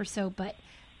a half or so, but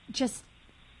just...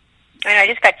 I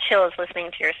just got chills listening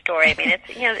to your story. I mean,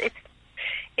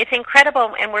 it's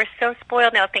incredible, and we're so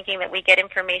spoiled now thinking that we get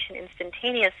information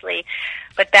instantaneously.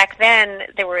 But back then,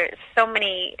 there were so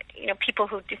many, people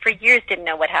who for years didn't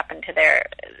know what happened to their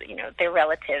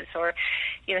relatives, or,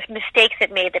 mistakes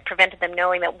it made that prevented them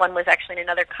knowing that one was actually in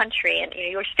another country. And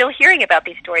you're still hearing about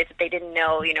these stories that they didn't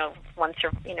know.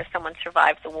 Someone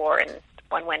survived the war, and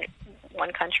one went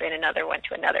one country, and another went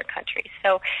to another country.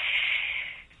 So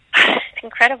it's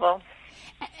incredible.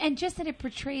 And just that it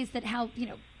portrays that how,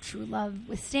 true love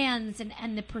withstands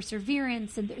and the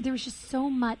perseverance. And there was just so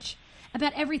much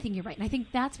about everything you write. And I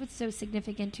think that's what's so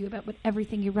significant, too, about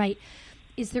everything you write,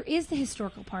 is there is the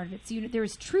historical part of it. So there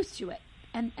is truth to it.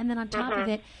 And then on top of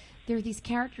it, there are these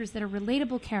characters that are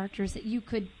relatable characters that you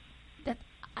could,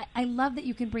 I love that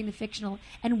you can bring the fictional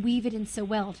and weave it in so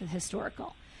well to the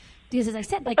historical. Because, as I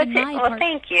said,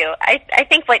 thank you. I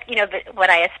think what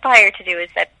I aspire to do is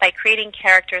that by creating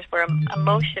characters where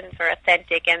emotions are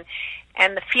authentic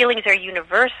and the feelings are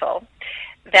universal,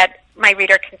 that my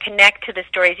reader can connect to the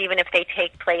stories even if they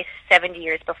take place 70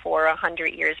 years before or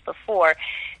 100 years before,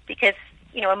 because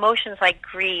emotions like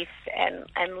grief and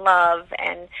love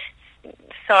and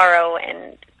sorrow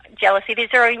and jealousy,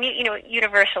 these are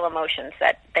universal emotions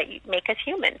that make us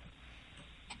human.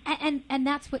 And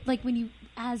that's what, like, when you,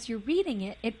 as you're reading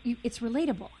it, it's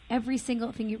relatable. Every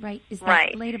single thing you write is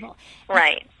that relatable.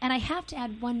 Right. And I have to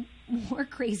add one more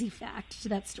crazy fact to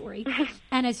that story.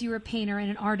 And as you're a painter and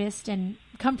an artist and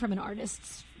come from an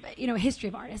artist's, a history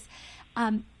of artists,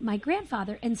 my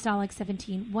grandfather in Stalag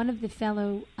 17, one of the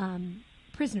fellow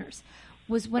prisoners,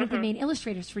 was one of the main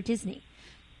illustrators for Disney.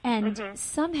 And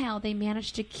somehow they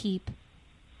managed to keep,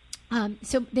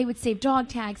 so they would save dog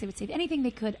tags, they would save anything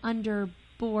they could under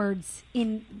boards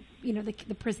in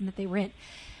the prison that they were in,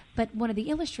 but one of the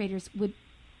illustrators would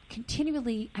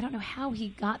continually, I don't know how he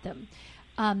got them,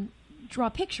 draw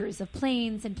pictures of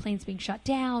planes and planes being shot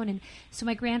down. And so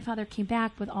my grandfather came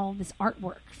back with all this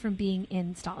artwork from being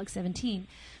in Stalag 17.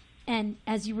 And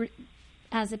as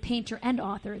a painter and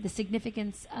author, the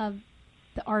significance of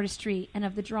the artistry and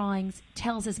of the drawings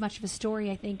tells as much of a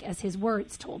story, I think, as his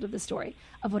words told of the story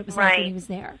of what it was like when he was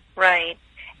there. Right.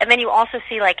 And then you also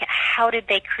see, how did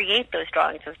they create those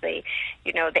drawings? Was the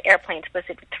airplanes? Was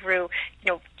it through,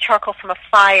 charcoal from a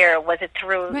fire? Was it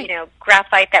through,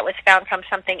 graphite that was found from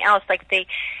something else? Like the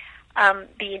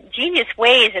ingenious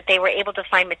ways that they were able to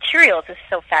find materials is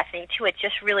so fascinating too. It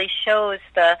just really shows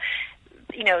the,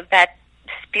 that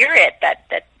spirit,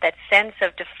 that sense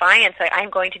of defiance. Like, I'm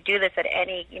going to do this at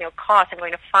any, cost. I'm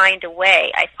going to find a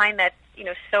way. I find that,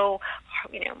 so,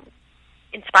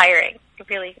 inspiring.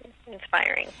 Really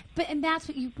inspiring. And that's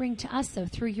what you bring to us, though,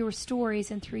 through your stories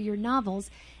and through your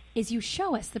novels, is you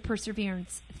show us the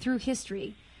perseverance through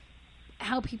history,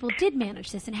 how people did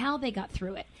manage this and how they got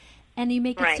through it. And you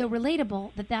make it so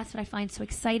relatable that's what I find so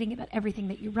exciting about everything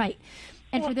that you write.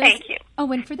 And for those, thank you.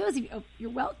 And for those of you, you're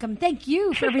welcome. Thank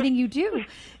you for everything you do.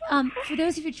 For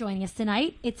those of you joining us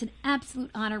tonight, it's an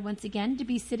absolute honor once again to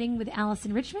be sitting with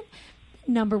Alison Richmond,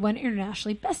 #1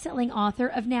 internationally best-selling author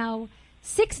of now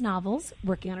 6 novels,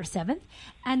 working on her 7th.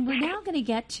 And we're now going to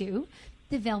get to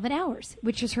The Velvet Hours,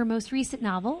 which is her most recent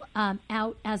novel,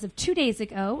 out as of 2 days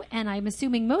ago. And I'm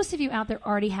assuming most of you out there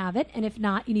already have it. And if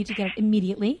not, you need to get it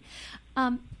immediately.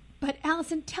 But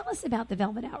Alison, tell us about The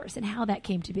Velvet Hours and how that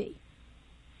came to be.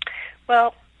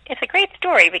 Well, it's a great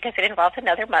story because it involves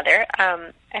another mother.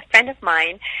 A friend of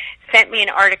mine sent me an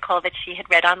article that she had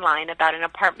read online about an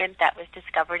apartment that was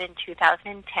discovered in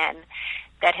 2010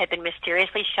 that had been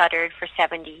mysteriously shuttered for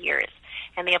 70 years.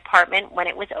 And the apartment, when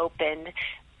it was opened,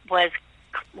 was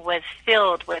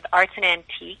filled with arts and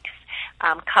antiques,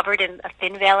 covered in a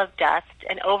thin veil of dust,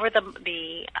 and over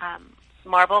the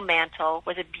marble mantle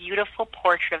was a beautiful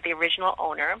portrait of the original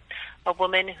owner, a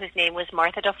woman whose name was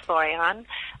Martha de Florian,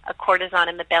 a courtesan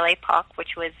in the Belle Epoque,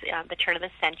 which was the turn of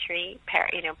the century,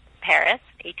 Paris,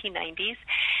 1890s.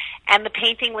 And the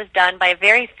painting was done by a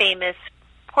very famous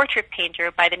portrait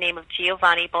painter by the name of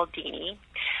Giovanni Boldini.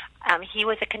 He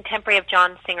was a contemporary of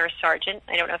John Singer Sargent.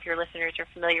 I don't know if your listeners are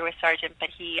familiar with Sargent, but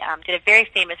he did a very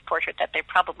famous portrait that they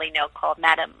probably know called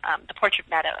the Portrait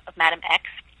of Madame X.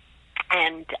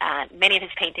 And many of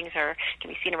his paintings can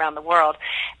be seen around the world.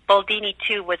 Boldini,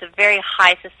 too, was a very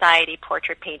high society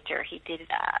portrait painter. He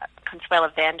did Consuelo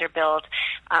Vanderbilt,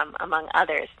 among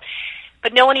others.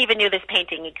 But no one even knew this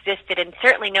painting existed, and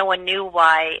certainly no one knew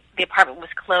why the apartment was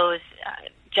closed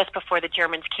just before the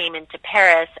Germans came into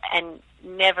Paris, and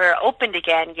never opened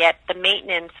again, yet the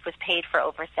maintenance was paid for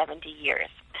over 70 years.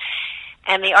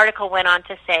 And the article went on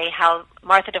to say how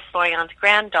Martha de Florian's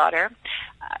granddaughter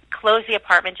closed the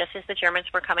apartment just as the Germans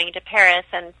were coming into Paris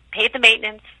and paid the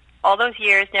maintenance all those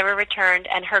years, never returned,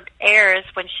 and her heirs,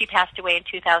 when she passed away in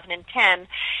 2010,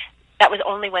 that was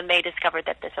only when they discovered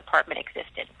that this apartment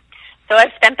existed. So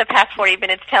I've spent the past 40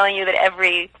 minutes telling you that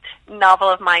every novel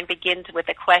of mine begins with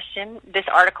a question. This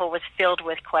article was filled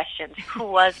with questions. Who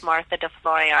was Martha de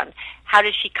Florian? How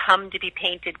did she come to be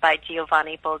painted by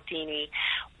Giovanni Boldini?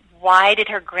 Why did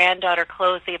her granddaughter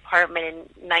close the apartment in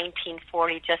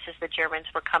 1940 just as the Germans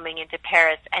were coming into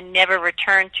Paris and never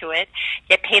return to it,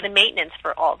 yet pay the maintenance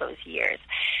for all those years?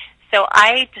 So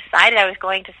I decided I was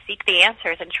going to seek the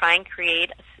answers and try and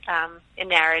create a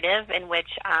narrative in which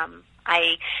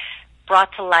I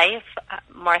brought to life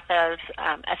Martha's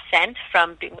ascent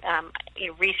from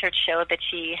research showed that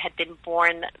she had been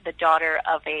born the daughter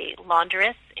of a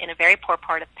laundress in a very poor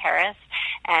part of Paris,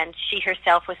 and she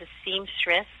herself was a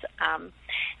seamstress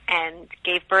and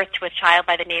gave birth to a child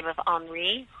by the name of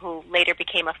Henri, who later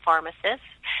became a pharmacist.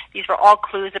 These were all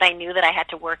clues that I knew that I had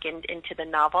to work into the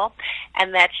novel,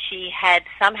 and that she had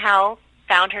somehow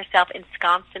found herself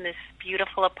ensconced in this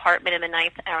beautiful apartment in the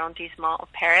 9th arrondissement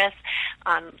of Paris.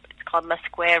 It's called La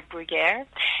Square Bruguière,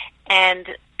 and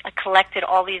collected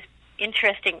all these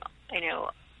interesting,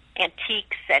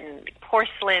 antiques and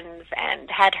porcelains, and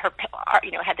had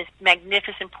this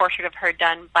magnificent portrait of her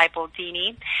done by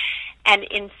Boldini. And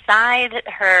inside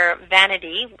her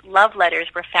vanity, love letters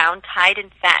were found tied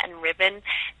in satin ribbon,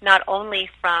 not only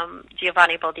from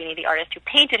Giovanni Boldini, the artist who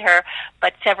painted her,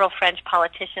 but several French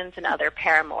politicians and other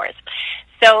paramours.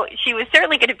 So she was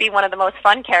certainly going to be one of the most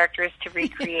fun characters to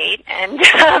recreate, and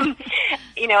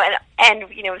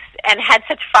and had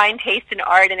such fine taste in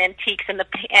art and antiques.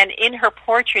 And in her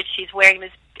portrait, she's wearing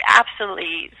this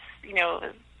absolutely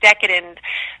decadent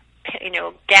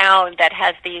gown that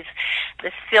has the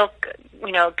silk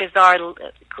gazar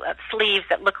sleeves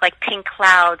that look like pink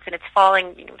clouds, and it's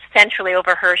falling centrally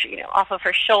over her off of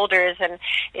her shoulders, and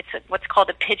it's what's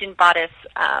called a pigeon bodice,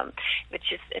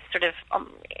 which is it's sort of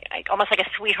almost like a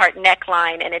sweetheart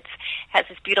neckline, and it has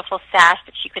this beautiful sash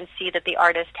that you can see that the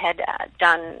artist had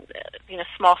done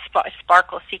small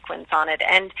sparkle sequins on it,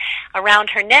 and around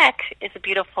her neck is a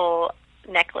beautiful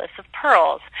necklace of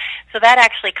pearls. So that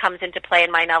actually comes into play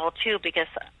in my novel too, because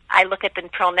I look at the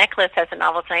pearl necklace as a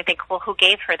novelist and I think, well, who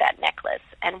gave her that necklace,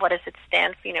 and what does it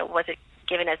stand for? Was it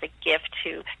given as a gift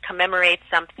to commemorate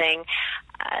something?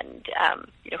 And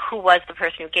who was the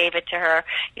person who gave it to her?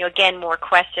 Again, more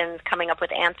questions, coming up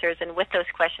with answers, and with those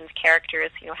questions,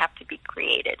 characters have to be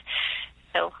created.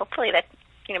 So hopefully that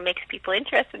makes people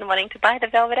interested in wanting to buy the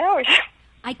Velvet Hours.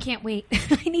 I can't wait.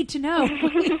 I need to know.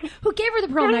 Who gave her the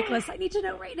pearl necklace? I need to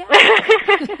know right now.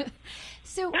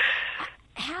 So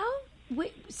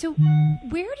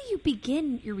where do you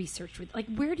begin your research with? Like,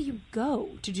 where do you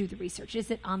go to do the research? Is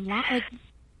it online?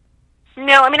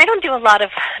 No, I don't do a lot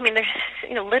of, there's,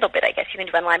 a little bit, I guess you can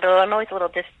do online, but I'm always a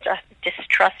little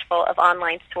distrustful of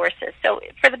online sources. So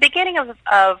for the beginning of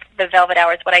the Velvet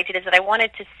Hours, what I did is that I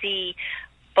wanted to see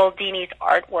Boldini's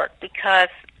artwork, because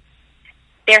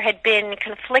there had been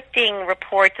conflicting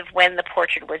reports of when the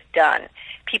portrait was done.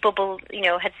 People,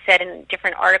 had said in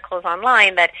different articles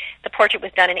online that the portrait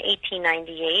was done in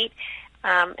 1898,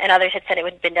 and others had said it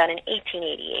had been done in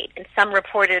 1888. And some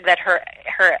reported that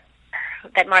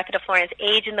that Martha de Florian's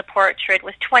age in the portrait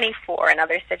was 24, and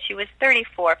others said she was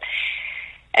 34.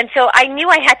 And so I knew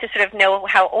I had to sort of know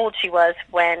how old she was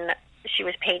when she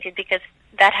was painted, because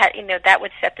that had, that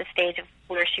would set the stage of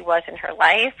where she was in her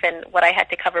life and what I had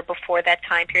to cover before that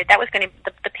time period. That was going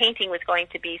to, the painting was going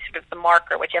to be sort of the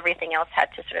marker, which everything else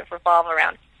had to sort of revolve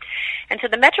around. And so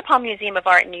the Metropolitan Museum of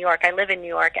Art in New York, I live in New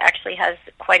York, actually has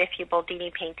quite a few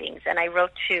Boldini paintings, and I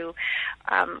wrote to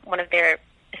one of their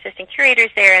assistant curators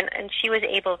there, and she was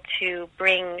able to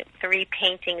bring 3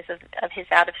 paintings of his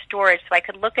out of storage, so I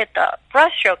could look at the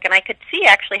brushstroke, and I could see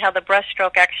actually how the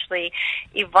brushstroke actually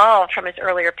evolved from his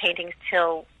earlier paintings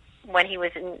till when he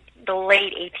was in the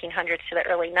late 1800s to the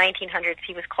early 1900s.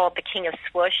 He was called the King of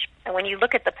Swoosh, and when you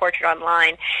look at the portrait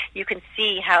online, you can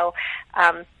see how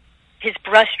his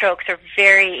brushstrokes are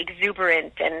very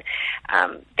exuberant, and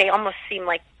they almost seem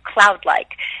like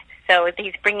cloud-like. So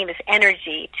he's bringing this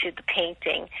energy to the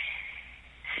painting.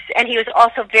 And he was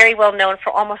also very well known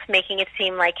for almost making it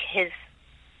seem like his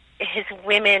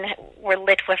women were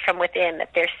lit from within,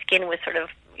 that their skin was sort of,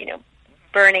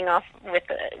 burning off with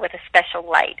a special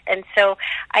light. And so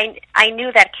I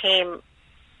knew that came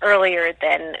earlier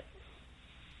than,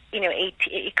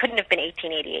 it couldn't have been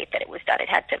 1888 that it was done. It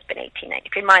had to have been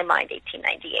 1890, in my mind,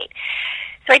 1898.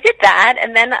 So I did that,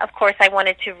 and then, of course, I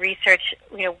wanted to research,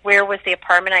 where was the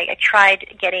apartment. I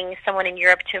tried getting someone in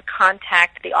Europe to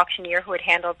contact the auctioneer who had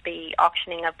handled the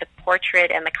auctioning of the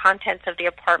portrait and the contents of the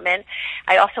apartment.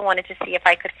 I also wanted to see if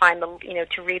I could find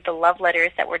to read the love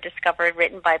letters that were discovered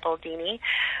written by Boldini.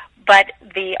 But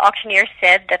the auctioneer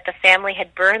said that the family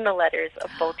had burned the letters of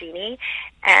Boldini,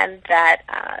 and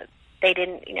that they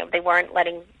didn't, they weren't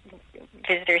letting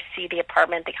visitors see the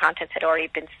apartment. The contents had already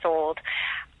been sold.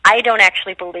 I don't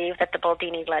actually believe that the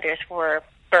Boldini letters were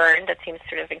burned. That seems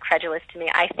sort of incredulous to me.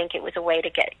 I think it was a way to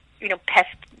get,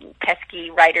 pesky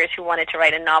writers who wanted to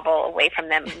write a novel away from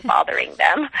them and bothering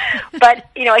them. But,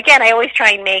 again, I always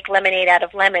try and make lemonade out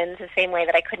of lemons, the same way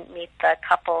that I couldn't meet the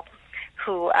couple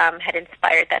who had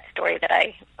inspired that story that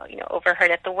I, overheard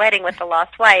at the wedding with the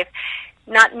lost wife.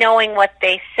 Not knowing what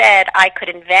they said, I could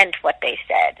invent what they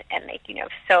said, and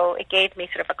so it gave me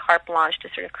sort of a carte blanche to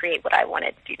sort of create what I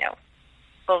wanted,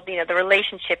 the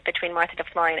relationship between Martha de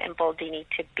Florian and Boldini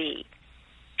to be.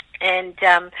 And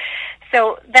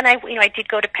so then I did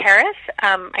go to Paris.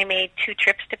 I made 2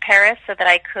 trips to Paris so that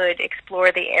I could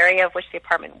explore the area of which the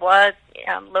apartment was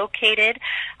located,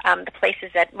 the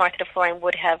places that Martha de Florian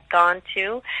would have gone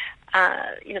to.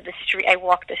 The street. I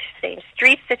walked the same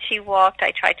streets that she walked.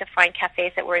 I tried to find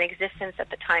cafes that were in existence at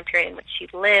the time period in which she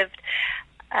lived.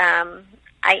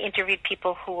 I interviewed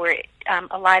people who were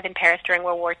alive in Paris during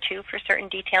World War II for certain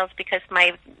details, because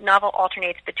my novel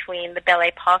alternates between the Belle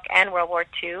Epoque and World War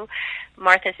II.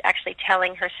 Martha's actually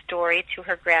telling her story to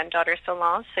her granddaughter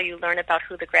Solange, so you learn about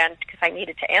because I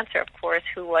needed to answer, of course,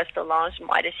 who was Solange and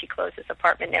why did she close this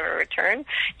apartment, never return,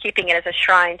 keeping it as a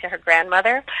shrine to her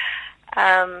grandmother.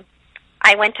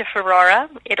 I went to Ferrara,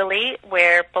 Italy,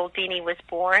 where Boldini was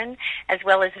born, as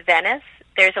well as Venice.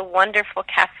 There's a wonderful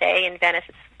cafe in Venice.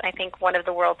 It's, I think, one of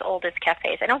the world's oldest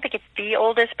cafes. I don't think it's the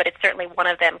oldest, but it's certainly one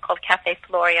of them, called Cafe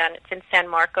Florian. It's in San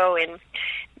Marco, and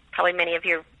probably many of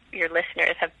your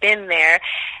listeners have been there.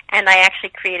 And I actually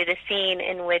created a scene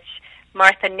in which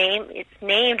it's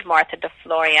named Martha de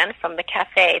Florian from the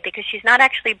cafe, because she's not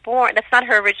actually born. That's not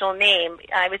her original name.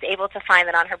 I was able to find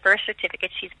that on her birth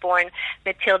certificate she's born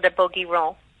Mathilde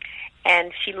Bougueron,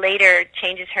 and she later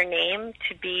changes her name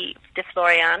to be de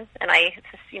Florian. And it's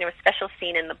a special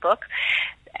scene in the book.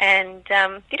 And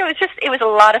it was a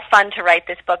lot of fun to write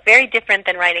this book. Very different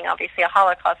than writing, obviously, a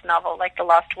Holocaust novel like The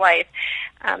Lost Wife.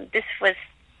 This was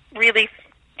really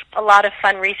a lot of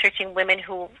fun researching women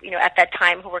who, at that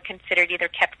time, who were considered either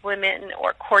kept women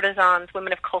or courtesans,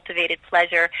 women of cultivated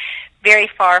pleasure, very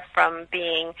far from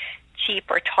being cheap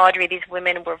or tawdry. These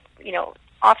women were,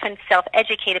 often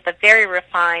self-educated but very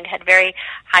refined, had very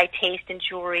high taste in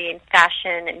jewelry and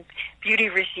fashion and beauty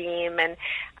regime. And,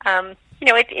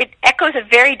 it echoes a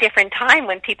very different time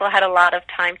when people had a lot of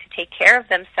time to take care of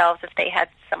themselves if they had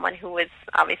someone who was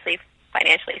obviously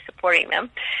financially supporting them.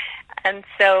 And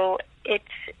so it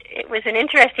was an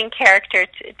interesting character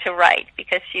to write,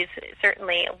 because she's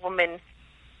certainly a woman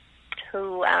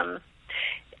who,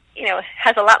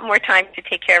 has a lot more time to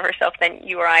take care of herself than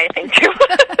you or I think, too.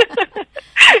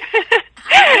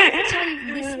 I tell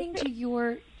you, listening to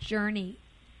your journey,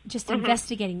 just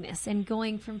investigating this and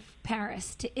going from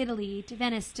Paris to Italy to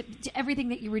Venice to everything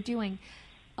that you were doing,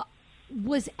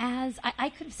 was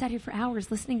I could have sat here for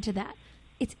hours listening to that.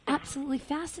 It's absolutely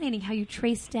fascinating how you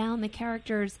trace down the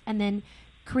characters and then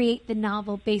create the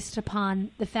novel based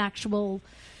upon the factual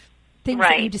things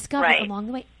that you discovered along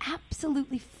the way.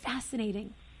 Absolutely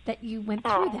fascinating that you went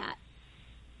through that.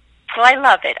 Well, I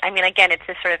love it. I mean, again, it's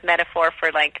this sort of metaphor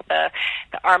for like the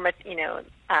armature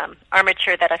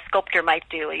that a sculptor might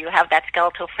do. You have that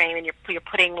skeletal frame, and you're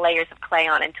putting layers of clay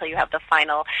on until you have the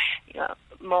final,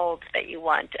 mold that you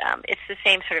want. It's the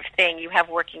same sort of thing. You have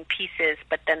working pieces,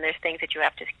 but then there's things that you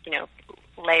have to,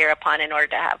 layer upon in order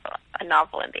to have a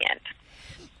novel in the end.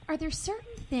 Are there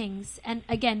certain things, and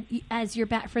again, as you're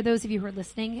back, for those of you who are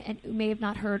listening and who may have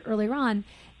not heard earlier on,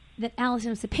 that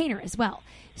Alison was a painter as well.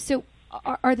 So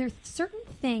are there certain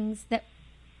things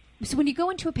so when you go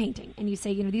into a painting and you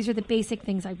say, these are the basic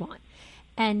things I want,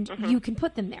 and you can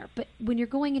put them there, but when you're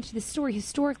going into the story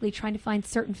historically trying to find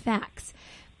certain facts,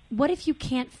 what if you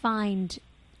can't find,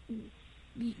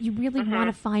 you really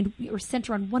want to find or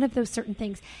center on one of those certain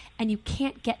things, and you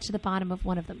can't get to the bottom of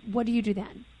one of them? What do you do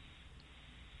then?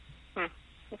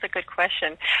 That's a good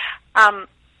question.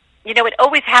 It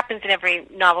always happens in every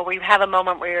novel where you have a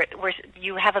moment where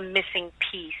you have a missing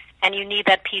piece, and you need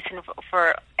that piece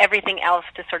for everything else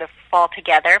to sort of fall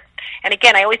together. And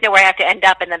again, I always know where I have to end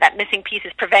up, and then that missing piece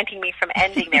is preventing me from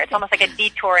ending there. It's almost like a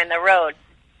detour in the road.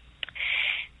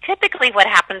 Typically what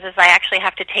happens is I actually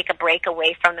have to take a break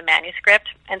away from the manuscript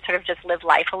and sort of just live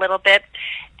life a little bit.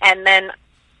 And then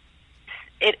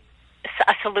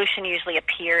a solution usually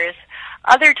appears.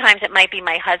 Other times it might be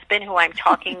my husband who I'm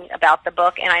talking about the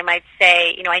book, and I might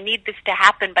say, I need this to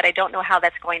happen, but I don't know how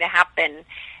that's going to happen.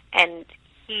 And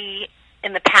he,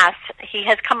 in the past, he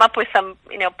has come up with some,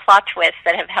 plot twists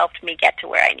that have helped me get to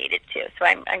where I needed to. So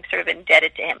I'm sort of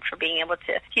indebted to him for being able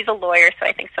to. He's a lawyer, so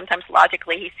I think sometimes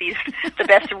logically he sees the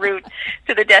best route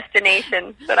to the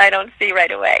destination that I don't see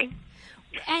right away.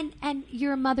 And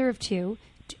you're a mother of two.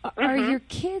 Are your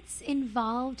kids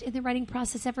involved in the writing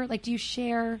process ever? Like,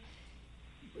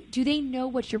 do they know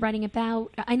what you're writing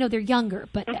about? I know they're younger,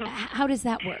 but how does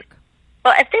that work?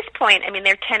 Well, at this point,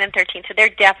 they're 10 and 13, so they're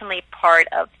definitely part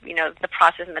of, the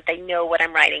process, and that they know what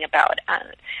I'm writing about.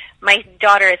 My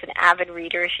daughter is an avid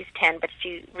reader. She's 10, but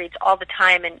she reads all the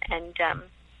time, and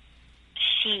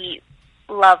she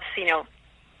loves,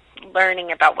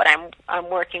 learning about what I'm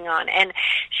working on. And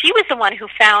she was the one who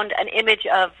found an image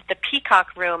of the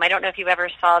Peacock Room. I don't know if you ever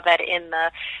saw that in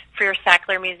the Freer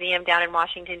Sackler Museum down in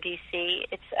Washington, D.C.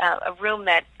 It's a room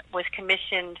that was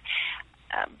commissioned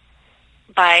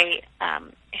by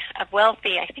a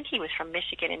wealthy, I think he was from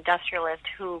Michigan, industrialist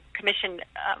who commissioned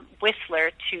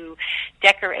Whistler to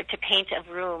paint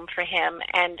a room for him.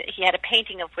 And he had a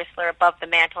painting of Whistler above the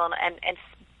mantel and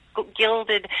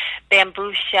gilded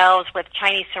bamboo shelves with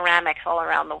Chinese ceramics all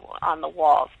around on the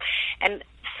walls. And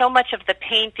so much of the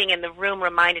painting in the room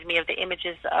reminded me of the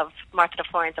images of Martha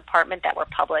DeFlorian's apartment that were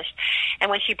published.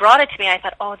 And when she brought it to me, I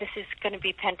thought, oh, this is going to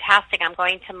be fantastic. I'm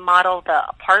going to model the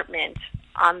apartment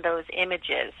on those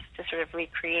images to sort of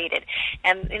recreate it.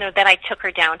 And, then I took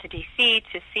her down to D.C.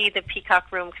 to see the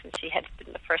Peacock Room, since she had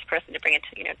been the first person to bring it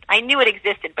to, I knew it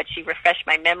existed, but she refreshed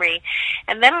my memory.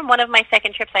 And then on one of my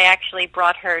second trips, I actually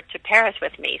brought her to Paris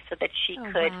with me so that she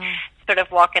could sort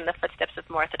of walk in the footsteps of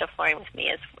Martha DeFlorian with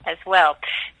me as well.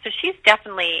 So she's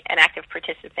definitely an active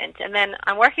participant. And then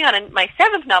I'm working on my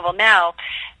seventh novel now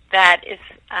that is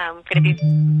going to be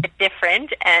a bit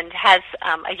different and has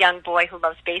a young boy who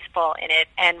loves baseball in it,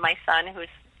 and my son who's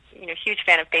a huge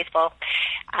fan of baseball.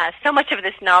 So much of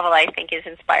this novel, I think, is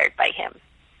inspired by him,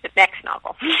 the next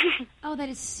novel. Oh, that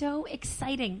is so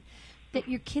exciting that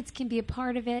your kids can be a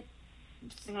part of it.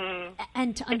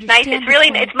 And to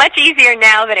understand, it's much easier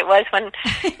now than it was when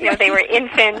they were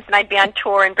infants and I'd be on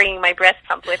tour and bringing my breast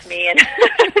pump with me and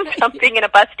jumping in a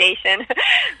bus station.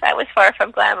 That was far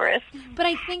from glamorous. But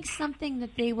I think something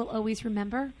that they will always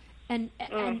remember and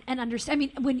understand.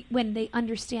 I mean, when they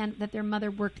understand that their mother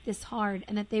worked this hard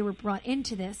and that they were brought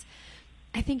into this,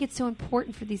 I think it's so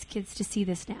important for these kids to see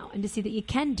this now and to see that you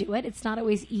can do it. It's not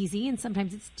always easy, and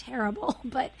sometimes it's terrible,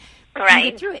 but you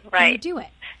get through it and you do it.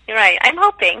 You're right. I'm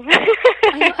hoping.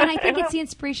 I think it's the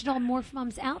inspiration to all Morph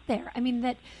Moms out there. I mean,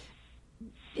 that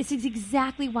this is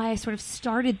exactly why I sort of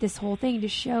started this whole thing, to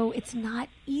show it's not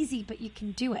easy, but you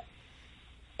can do it.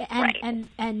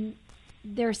 And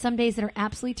there are some days that are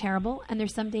absolutely terrible, and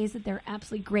there's some days that they're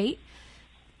absolutely great.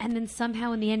 And then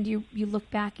somehow in the end you look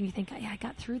back and you think, I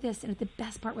got through this. And the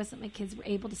best part was that my kids were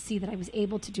able to see that I was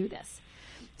able to do this.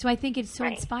 So I think it's so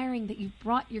inspiring that you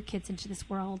brought your kids into this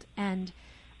world and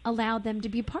allowed them to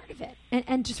be a part of it.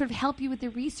 And to sort of help you with the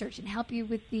research and help you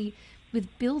with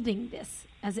building this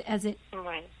as it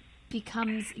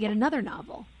becomes yet another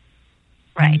novel.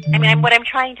 Right. I mean, what I'm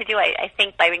trying to do, I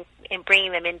think, by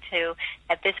bringing them into,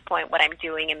 at this point, what I'm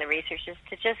doing in the research is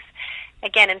to just,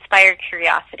 again, inspire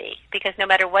curiosity. Because no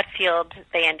matter what field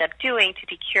they end up doing, to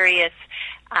be curious,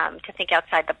 to think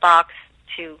outside the box,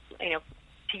 to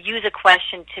use a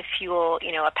question to fuel,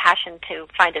 a passion to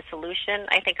find a solution,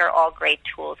 I think are all great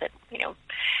tools that,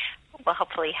 will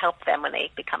hopefully help them when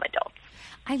they become adults.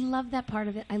 I love that part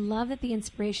of it. I love that the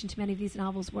inspiration to many of these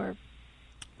novels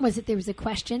was that there was a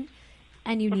question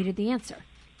and you needed the answer.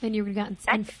 And you were going to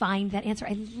go out and find that answer.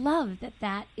 I love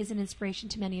that is an inspiration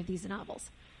to many of these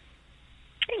novels.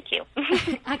 Thank you.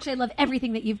 Actually, I love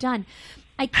everything that you've done.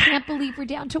 I can't believe we're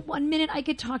down to 1 minute. I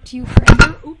could talk to you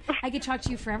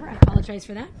forever. I apologize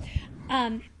for that.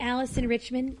 Alison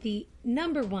Richmond, the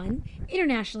 #1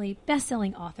 internationally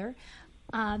best-selling author.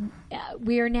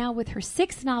 We are now with her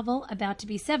 6th novel, about to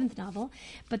be 7th novel,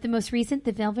 but the most recent,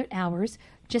 The Velvet Hours,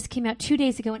 just came out 2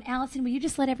 days ago. And Alison, will you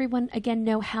just let everyone again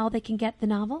know how they can get the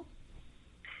novel?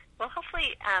 Well,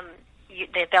 hopefully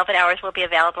The Velvet Hours will be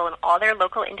available in all their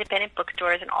local independent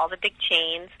bookstores and all the big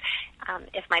chains.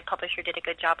 If my publisher did a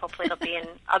good job, hopefully it'll be in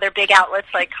other big outlets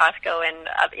like Costco and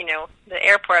the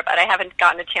airport, but I haven't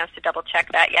gotten a chance to double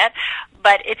check that yet.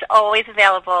 But it's always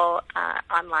available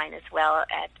online as well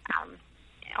at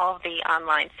all of the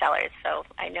online sellers. So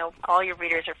I know all your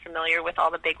readers are familiar with all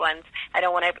the big ones. I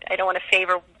don't want to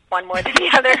favor one more than the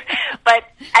other, but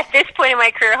at this point in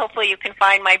my career, hopefully you can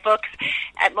find my books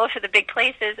at most of the big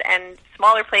places and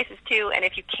smaller places too. And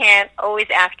if you can't, always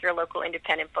ask your local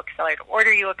independent bookseller to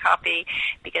order you a copy,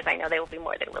 because I know they will be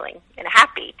more than willing and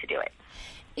happy to do it.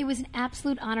 It was an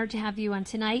absolute honor to have you on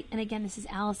tonight. And again, this is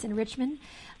Allison Richmond,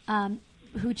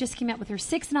 who just came out with her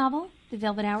 6th novel, The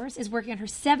Velvet Hours, is working on her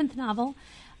 7th novel.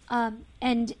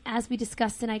 And as we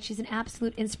discussed tonight, she's an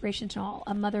absolute inspiration to all,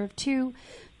 a mother of 2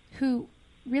 who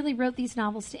really wrote these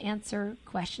novels to answer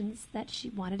questions that she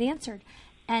wanted answered.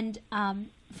 And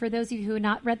for those of you who have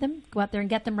not read them, go out there and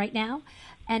get them right now.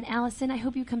 And Allison, I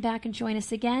hope you come back and join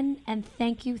us again. And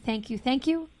thank you, thank you, thank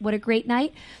you. What a great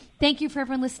night. Thank you for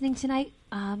everyone listening tonight.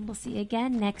 We'll see you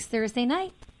again next Thursday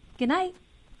night. Good night.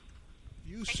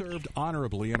 You served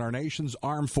honorably in our nation's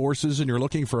armed forces and you're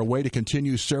looking for a way to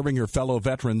continue serving your fellow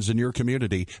veterans in your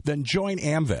community, then join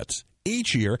AMVETS.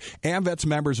 Each year, AMVETS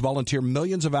members volunteer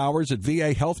millions of hours at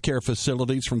VA healthcare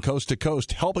facilities from coast to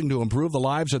coast, helping to improve the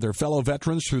lives of their fellow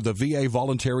veterans through the VA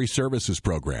Voluntary Services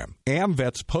Program.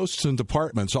 AMVETS posts and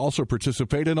departments also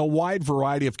participate in a wide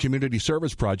variety of community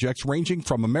service projects, ranging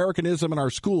from Americanism in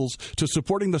our schools to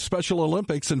supporting the Special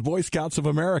Olympics and Boy Scouts of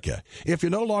America. If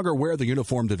you no longer wear the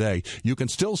uniform today, you can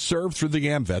still serve through the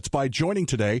AMVETS by joining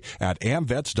today at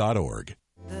amvets.org.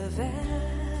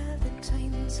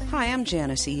 Hi, I'm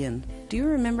Janice Ian. Do you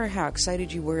remember how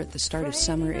excited you were at the start of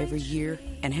summer every year,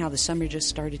 and how the summer just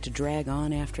started to drag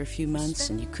on after a few months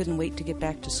and you couldn't wait to get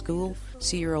back to school,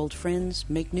 see your old friends,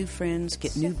 make new friends,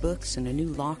 get new books and a new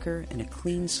locker and a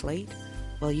clean slate?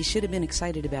 Well, you should have been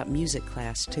excited about music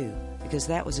class, too, because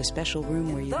that was a special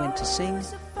room where you went to sing,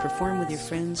 perform with your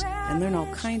friends, and learn all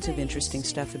kinds of interesting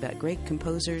stuff about great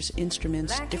composers,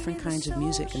 instruments, different kinds of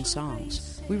music and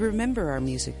songs. We remember our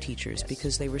music teachers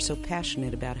because they were so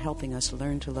passionate about helping us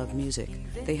learn to love music.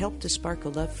 They helped to spark a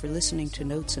love for listening to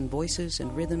notes and voices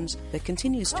and rhythms that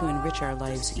continues to enrich our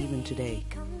lives even today.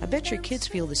 I bet your kids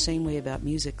feel the same way about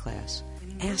music class.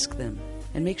 Ask them,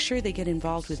 and make sure they get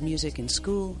involved with music in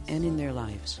school and in their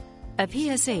lives. A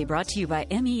PSA brought to you by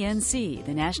MENC,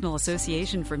 the National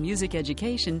Association for Music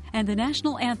Education, and the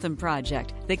National Anthem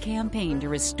Project, the campaign to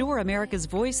restore America's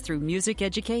voice through music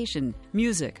education.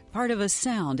 Music, part of a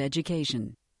sound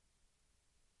education.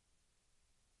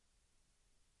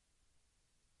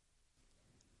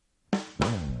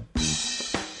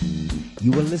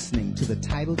 You are listening to the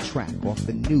title track off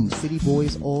the new City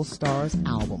Boys All-Stars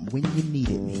album, When You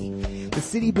Needed Me. The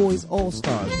City Boys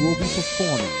All-Stars will be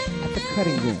performing at the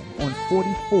Cutting Room on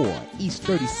 44 East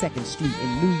 32nd Street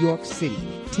in New York City,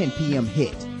 10 p.m.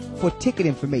 hit. For ticket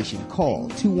information, call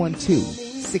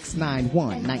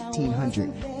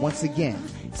 212-691-1900. Once again,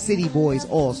 City Boys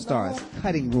All-Stars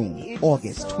Cutting Room,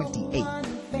 August 28th.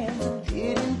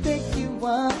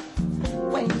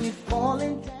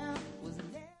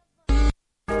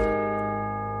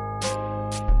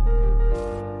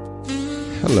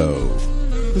 Hello,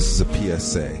 this is a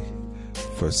PSA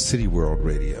for City World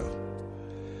Radio.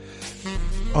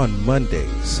 On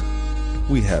Mondays,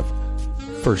 we have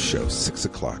first show, 6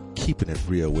 o'clock, Keeping It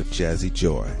Real with Jazzy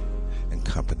Joy and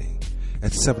Company.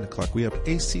 At 7 o'clock, we have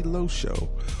AC Low Show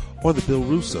or the Bill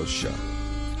Russo Show.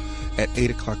 At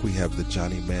 8 o'clock, we have the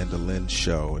Johnny Mandolin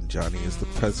Show, and Johnny is the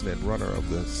president and runner of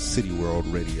the City World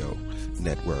Radio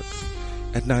Network.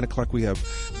 At 9 o'clock, we have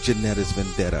Janetta's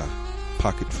Vendetta,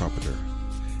 Pocket Trumpeter.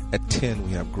 At 10,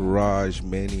 we have Garage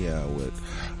Mania with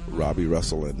Robbie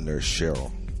Russell and Nurse Cheryl.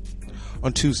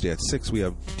 On Tuesday at 6, we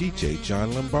have DJ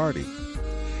John Lombardi.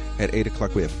 At 8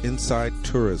 o'clock, we have Inside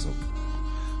Tourism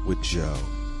with Joe.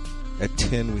 At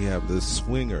 10, we have the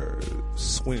Swinger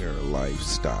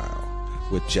Lifestyle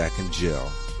with Jack and Jill.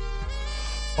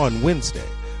 On Wednesday,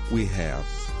 we have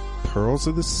Pearls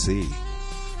of the Sea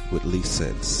with Lisa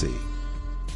and C.